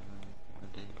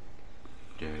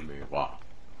 Damn me, wow.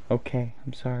 Okay,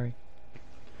 I'm sorry.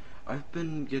 I've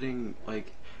been getting,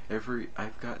 like,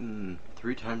 I've gotten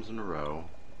 3 times in a row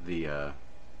the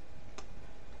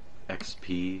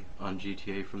XP on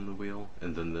GTA from the wheel,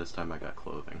 and then this time I got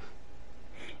clothing.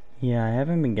 Yeah, I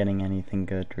haven't been getting anything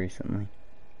good recently.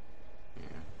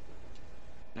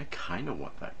 Yeah. I kinda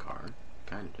want that car.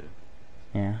 Kinda do.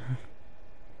 Yeah.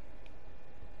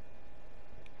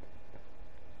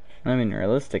 I mean,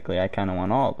 realistically, I kinda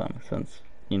want all of them, since,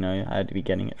 you know, I had to be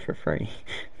getting it for free.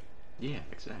 Yeah,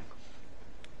 exactly.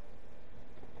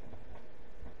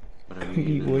 But I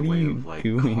mean, in the way of, like,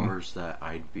 cars that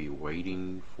I'd be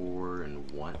waiting for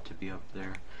and want to be up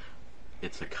there,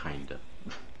 it's a kinda.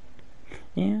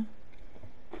 Yeah.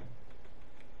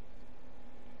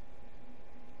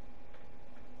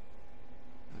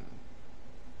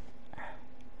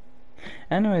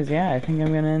 Anyways, yeah, I think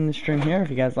I'm gonna end the stream here. If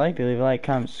you guys liked it, leave a like,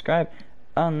 comment, subscribe.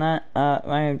 Other than that,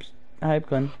 my name's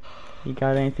HypeGlenn. You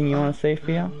got anything you want to say,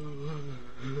 Theo?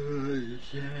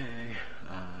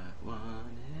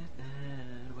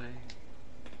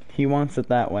 He wants it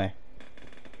that way.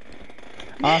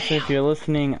 Also, if you're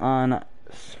listening on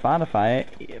Spotify,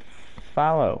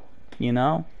 follow, you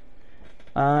know?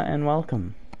 And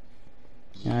welcome.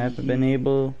 I haven't been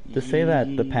able to say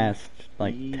that the past,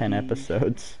 like, 10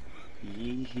 episodes.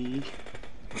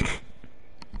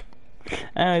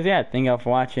 Anyways, yeah, thank y'all for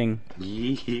watching.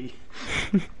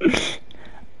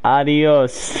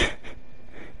 Adios.